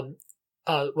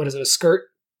skirt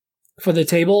for the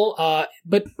table.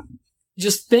 But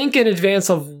just think in advance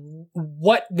of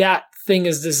what that thing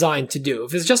is designed to do.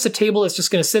 If it's just a table that's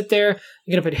just going to sit there,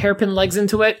 you're going to put hairpin legs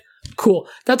into it, cool.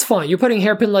 That's fine. You're putting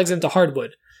hairpin legs into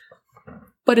hardwood.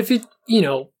 But if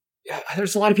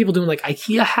there's a lot of people doing like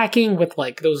IKEA hacking with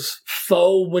like those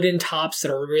faux wooden tops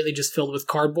that are really just filled with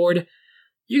cardboard.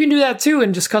 You can do that too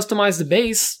and just customize the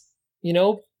base,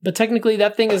 but technically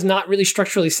that thing is not really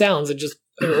structurally sound. It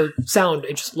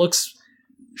just looks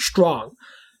strong.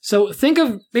 So think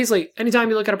of basically anytime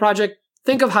you look at a project,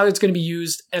 think of how it's going to be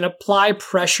used and apply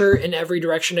pressure in every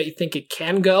direction that you think it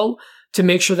can go to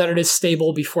make sure that it is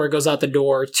stable before it goes out the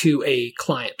door to a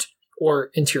client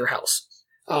or into your house.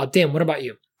 Dan, what about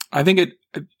you? I think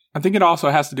it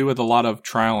also has to do with a lot of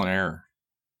trial and error.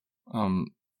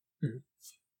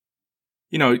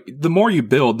 The more you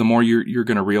build, the more you're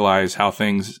going to realize how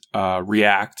things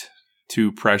react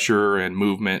to pressure and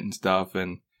movement and stuff,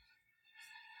 and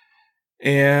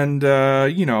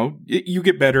you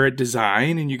get better at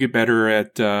design and you get better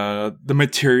at the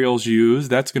materials used.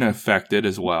 That's going to affect it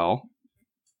as well.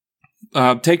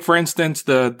 Take, for instance,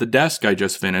 the desk I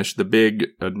just finished, the big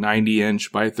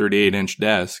 90-inch by 38-inch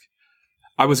desk.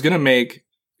 I was going to make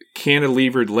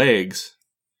cantilevered legs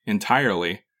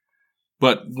entirely.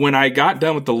 But when I got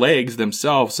done with the legs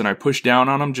themselves and I pushed down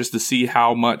on them just to see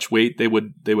how much weight they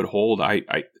would hold,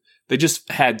 they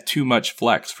just had too much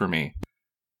flex for me.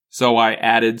 So I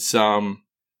added some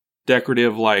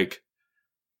decorative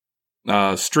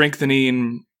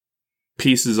strengthening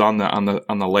pieces on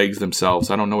the legs themselves.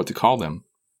 I don't know what to call them.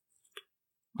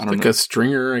 I don't know. A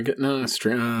stringer. I get not a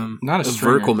stringer. Not a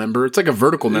stringer. Vertical member. It's like a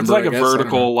vertical member. It's like a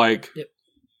vertical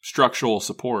structural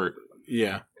support.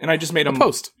 Yeah. And I just made them a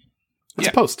post. It's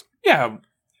a post. Yeah.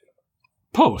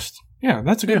 Post. Yeah,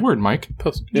 that's a good word, Mike.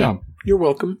 Post. Yeah. You're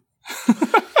welcome.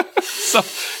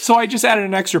 So I just added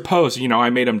an extra post. I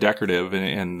made them decorative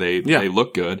and they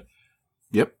look good.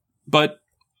 Yep. But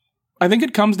I think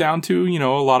it comes down to,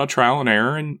 a lot of trial and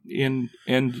error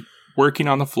and working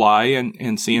on the fly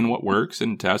and seeing what works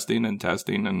and testing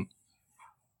and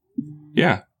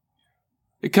yeah.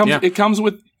 It comes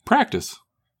with practice.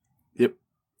 Yep.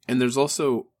 And there's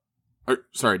also,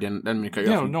 sorry, Dan, didn't mean to cut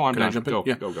you off. No, I'm Can I done. jump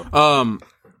in? Go.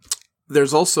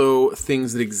 There's also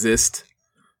things that exist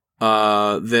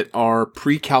that are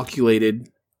pre-calculated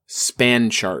span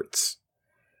charts.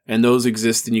 And those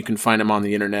exist, and you can find them on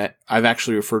the internet. I've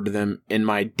actually referred to them in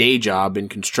my day job in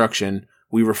construction.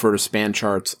 We refer to span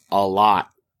charts a lot.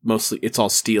 Mostly, it's all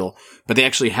steel. But they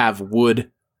actually have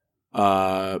wood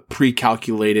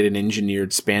pre-calculated and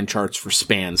engineered span charts for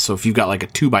spans. So if you've got like a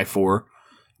 2x4,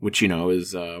 which,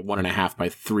 is 1.5 by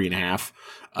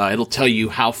 3.5, it'll tell you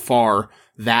how far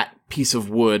that piece of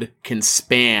wood can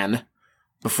span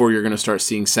before you're going to start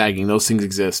seeing sagging. Those things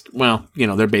exist. Well,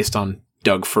 they're based on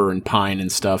Doug fir and pine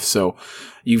and stuff. So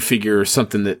you figure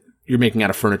something that you're making out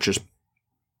of furniture is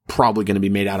probably going to be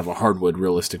made out of a hardwood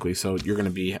realistically. So you're going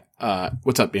to be,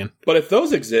 what's up, Dan? But if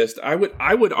those exist,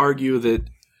 I would argue that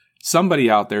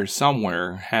somebody out there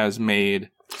somewhere has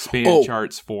made span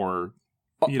charts for,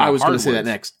 I was going to say that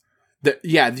hardwoods. next.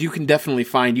 You can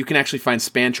actually find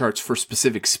span charts for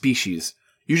specific species.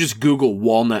 You just Google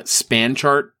walnut span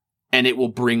chart and it will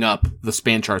bring up the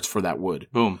span charts for that wood.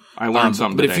 Boom. I learned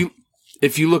something today.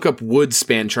 If you look up wood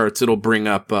span charts, it'll bring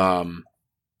up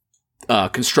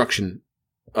construction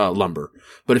lumber.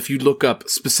 But if you look up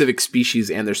specific species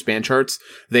and their span charts,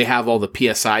 they have all the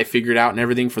PSI figured out and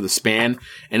everything for the span,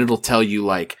 and it'll tell you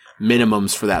like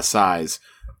minimums for that size.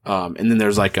 And then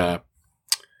there's like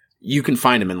you can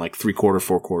find them in like 3/4,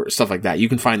 4/4, stuff like that. You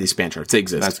can find these span charts. They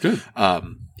exist. That's good.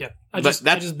 Yeah. I just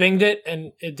binged it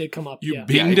and it did come up. You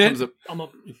binged it?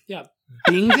 Yeah.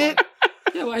 Binged it?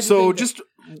 Yeah, well, so just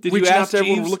reaching out to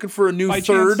everyone, we're looking for a new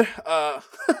third.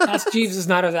 Ask Jeeves is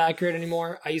not as accurate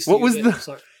anymore. I used to. What was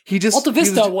Alta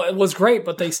Vista was great,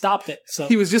 but they stopped it. So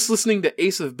he was just listening to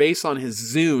Ace of Base on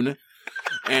his Zune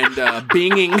and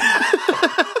binging.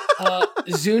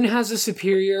 Zune has a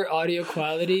superior audio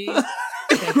quality.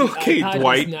 Okay,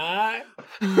 Dwight.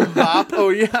 Bop. Oh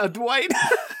yeah, Dwight.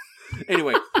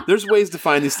 Anyway, there's ways to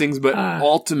find these things, but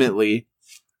ultimately,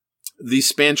 these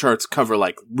span charts cover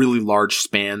like really large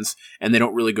spans, and they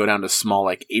don't really go down to small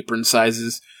like apron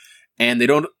sizes, and they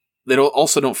don't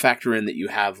factor in that you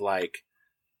have like,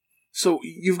 so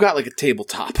you've got like a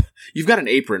tabletop, you've got an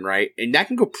apron, right, and that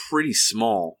can go pretty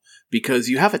small because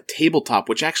you have a tabletop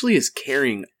which actually is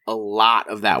carrying a lot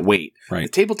of that weight. Right. The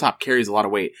tabletop carries a lot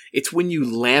of weight. It's when you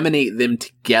laminate them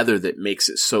together that makes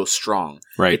it so strong.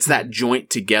 Right. It's that joint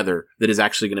together that is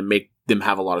actually going to make them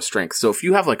have a lot of strength. So if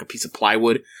you have like a piece of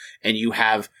plywood and you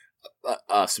have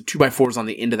some 2x4s on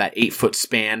the end of that 8-foot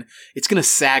span, it's going to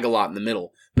sag a lot in the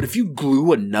middle. But if you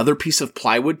glue another piece of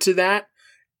plywood to that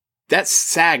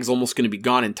sag's almost going to be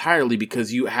gone entirely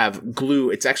because you have glue.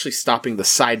 It's actually stopping the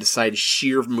side-to-side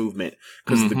shear movement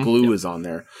because the glue is on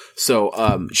there.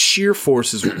 So shear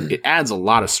force it adds a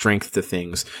lot of strength to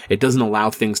things. It doesn't allow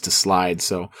things to slide.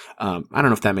 So I don't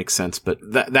know if that makes sense, but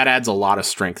that adds a lot of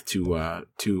strength to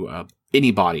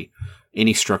any body,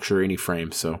 any structure, any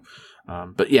frame. So,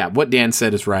 but yeah, what Dan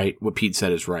said is right. What Pete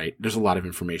said is right. There's a lot of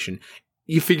information.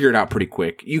 You figure it out pretty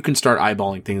quick. You can start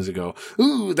eyeballing things and go,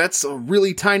 ooh, that's a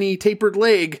really tiny tapered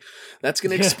leg. That's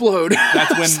going to explode.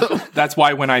 That's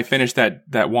why when I finished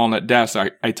that walnut desk,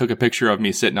 I took a picture of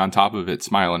me sitting on top of it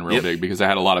smiling real big because I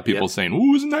had a lot of people saying,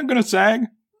 ooh, isn't that going to sag?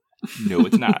 No,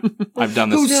 it's not. I've done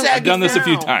this. I've done this a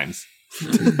few times.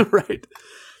 Right.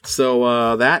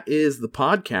 So that is the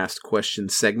podcast question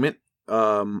segment.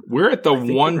 We're at the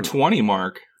 120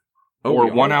 mark or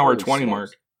 1 hour 20 mark.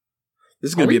 This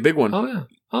is going to be a big one. Oh, yeah.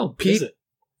 Oh, Pete,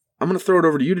 I'm going to throw it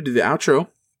over to you to do the outro.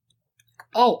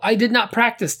 Oh, I did not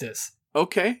practice this.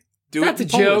 Okay. That's a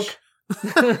joke.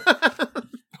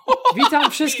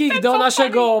 Witam wszystkich do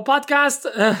naszego podcast.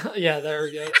 Yeah, there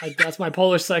we go. That's my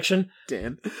Polish section.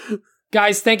 Dan.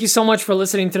 Guys, thank you so much for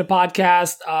listening to the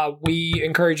podcast. We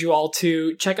encourage you all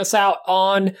to check us out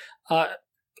on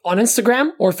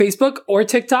Instagram or Facebook or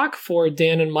TikTok for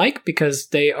Dan and Mike because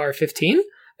they are 15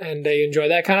 and they enjoy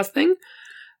that kind of thing.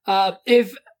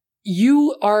 If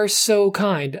you are so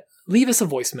kind, leave us a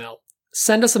voicemail.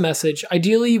 Send us a message.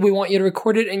 Ideally, we want you to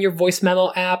record it in your voice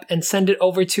memo app and send it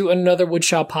over to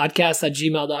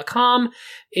anotherwoodshopodcast@gmail.com.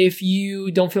 If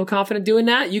you don't feel confident doing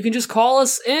that, you can just call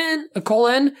in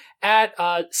at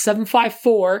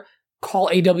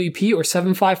 754-CALL-AWP or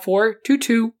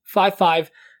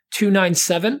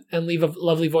 754-2255-297 and leave a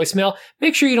lovely voicemail.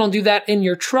 Make sure you don't do that in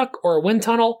your truck or a wind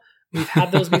tunnel. We've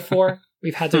had those before.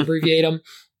 We've had to abbreviate them.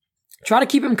 Try to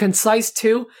keep them concise,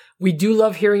 too. We do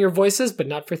love hearing your voices, but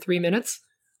not for 3 minutes.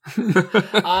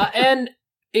 And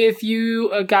if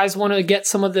you guys want to get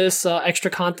some of this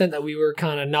extra content that we were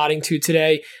kind of nodding to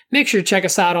today, make sure to check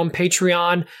us out on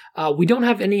Patreon. We don't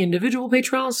have any individual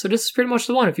Patreons, so this is pretty much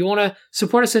the one. If you want to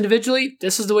support us individually,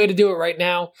 this is the way to do it right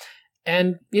now.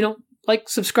 And, like,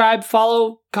 subscribe,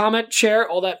 follow, comment, share,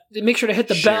 all that. Make sure to hit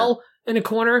the bell in the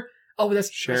corner. Oh,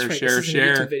 that's share. This is a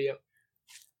YouTube video.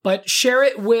 But share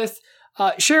it with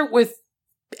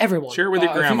everyone. Share it with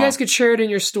your grandma. If you guys could share it in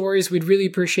your stories, we'd really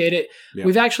appreciate it. Yeah.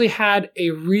 We've actually had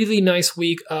a really nice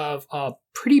week of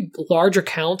pretty large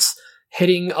accounts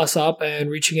hitting us up and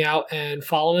reaching out and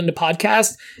following the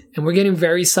podcast. And we're getting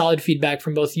very solid feedback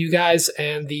from both you guys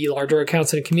and the larger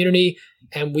accounts in the community.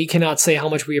 And we cannot say how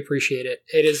much we appreciate it.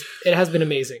 It has been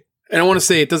amazing. And I want to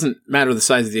say it doesn't matter the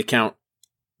size of the account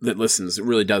that listens. It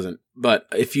really doesn't. But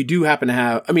if you do happen to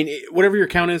have, whatever your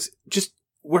account is, just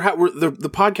the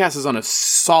podcast is on a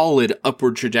solid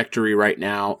upward trajectory right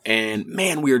now. And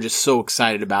man, we are just so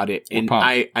excited about it. And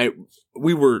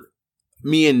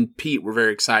me and Pete were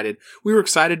very excited. We were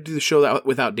excited to do the show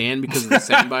without Dan because of the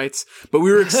sound bites, but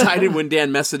we were excited when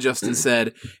Dan messaged us and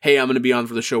said, "Hey, I'm going to be on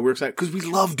for the show." We're excited because we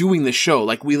love doing this show.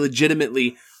 Like, we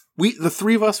legitimately, the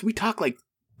three of us, we talk like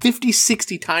 50,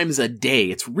 60 times a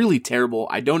day. It's really terrible.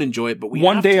 I don't enjoy it, but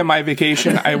one day of my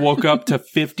vacation, I woke up to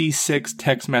 56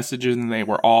 text messages and they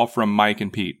were all from Mike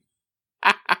and Pete.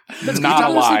 That's not a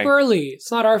lie. Sleep early.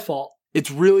 It's not our fault. It's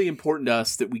really important to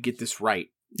us that we get this right.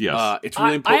 Yes. It's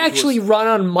really important. I actually run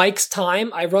on Mike's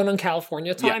time. I run on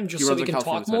California time just so we can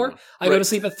talk more. I go to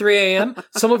sleep at 3 a.m.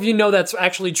 Some of you know that's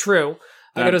actually true.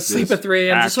 I go to sleep at 3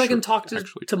 a.m. just so I can talk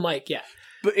to Mike. Yeah.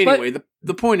 But anyway,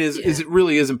 the point is it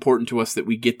really is important to us that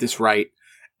we get this right.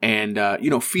 And,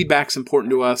 feedback's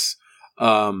important to us.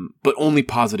 But only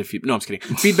positive feedback. No, I'm just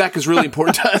kidding. Feedback is really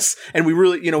important to us. And we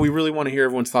really want to hear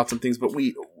everyone's thoughts on things, but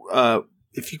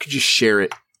if you could just share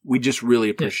it, we just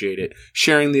really appreciate it.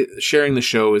 Sharing the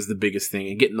show is the biggest thing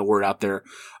and getting the word out there.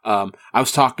 I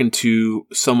was talking to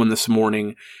someone this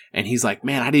morning and he's like,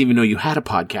 "Man, I didn't even know you had a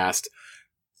podcast."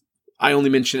 I only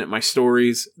mention it in my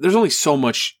stories. There's only so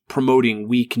much promoting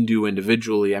we can do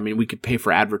individually. We could pay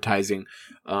for advertising,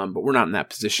 but we're not in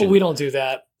that position. Well, we don't do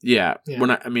that. Yeah. We're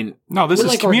not, no, this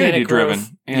is community driven.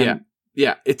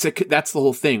 Yeah. That's the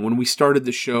whole thing. When we started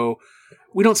the show,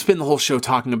 we don't spend the whole show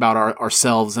talking about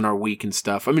ourselves and our week and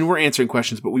stuff. We're answering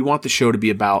questions, but we want the show to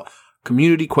be about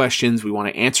community questions. We want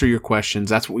to answer your questions.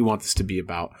 That's what we want this to be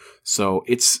about. So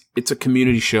it's a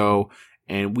community show,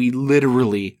 and we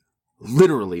literally,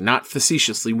 not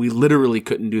facetiously, we literally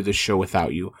couldn't do this show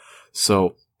without you.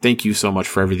 So thank you so much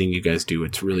for everything you guys do.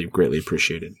 It's really greatly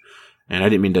appreciated. And I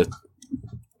didn't mean to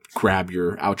grab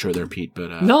your outro there, Pete,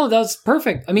 but no, that's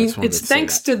perfect. It's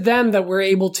thanks to them that we're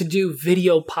able to do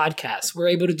video podcasts. We're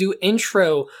able to do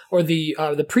intro or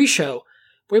the pre-show.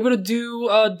 We're able to do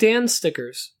Dan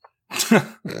stickers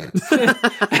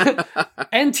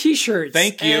and t-shirts.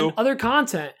 Thank you. And other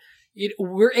content.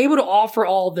 We're able to offer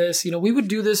all this. We would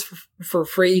do this for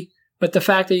free, but the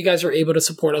fact that you guys are able to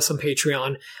support us on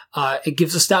Patreon, it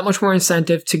gives us that much more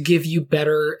incentive to give you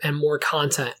better and more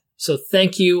content. So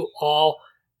thank you all.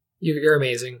 You're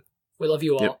amazing. We love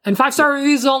you all. Yep. And 5-star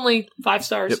reviews only. 5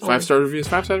 stars. Yep, 5-star reviews.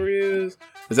 5-star reviews.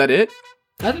 Is that it?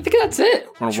 I think that's it.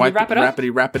 Should we wrap it up?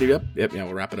 Wrap it up? Yep,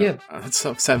 we'll wrap it up.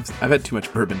 I've had too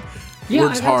much bourbon. Yeah,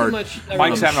 Words hard.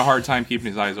 Mike's having a hard time keeping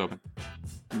his eyes open.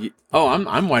 Oh,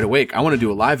 I'm wide awake. I want to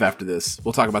do a live after this.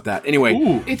 We'll talk about that. Anyway.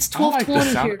 Ooh, it's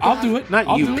 12:20 here. I'll do it.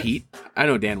 Not you, Pete. I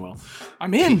know Dan will.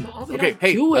 I'm in. Okay,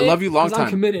 hey, I love you long time. I'm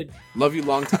committed. Love you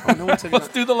long time. Oh, no one said Let's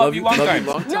do the love you long time.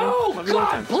 No,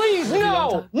 God, please,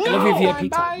 no. Love you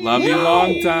VIP time. Love you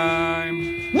long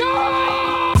time. No.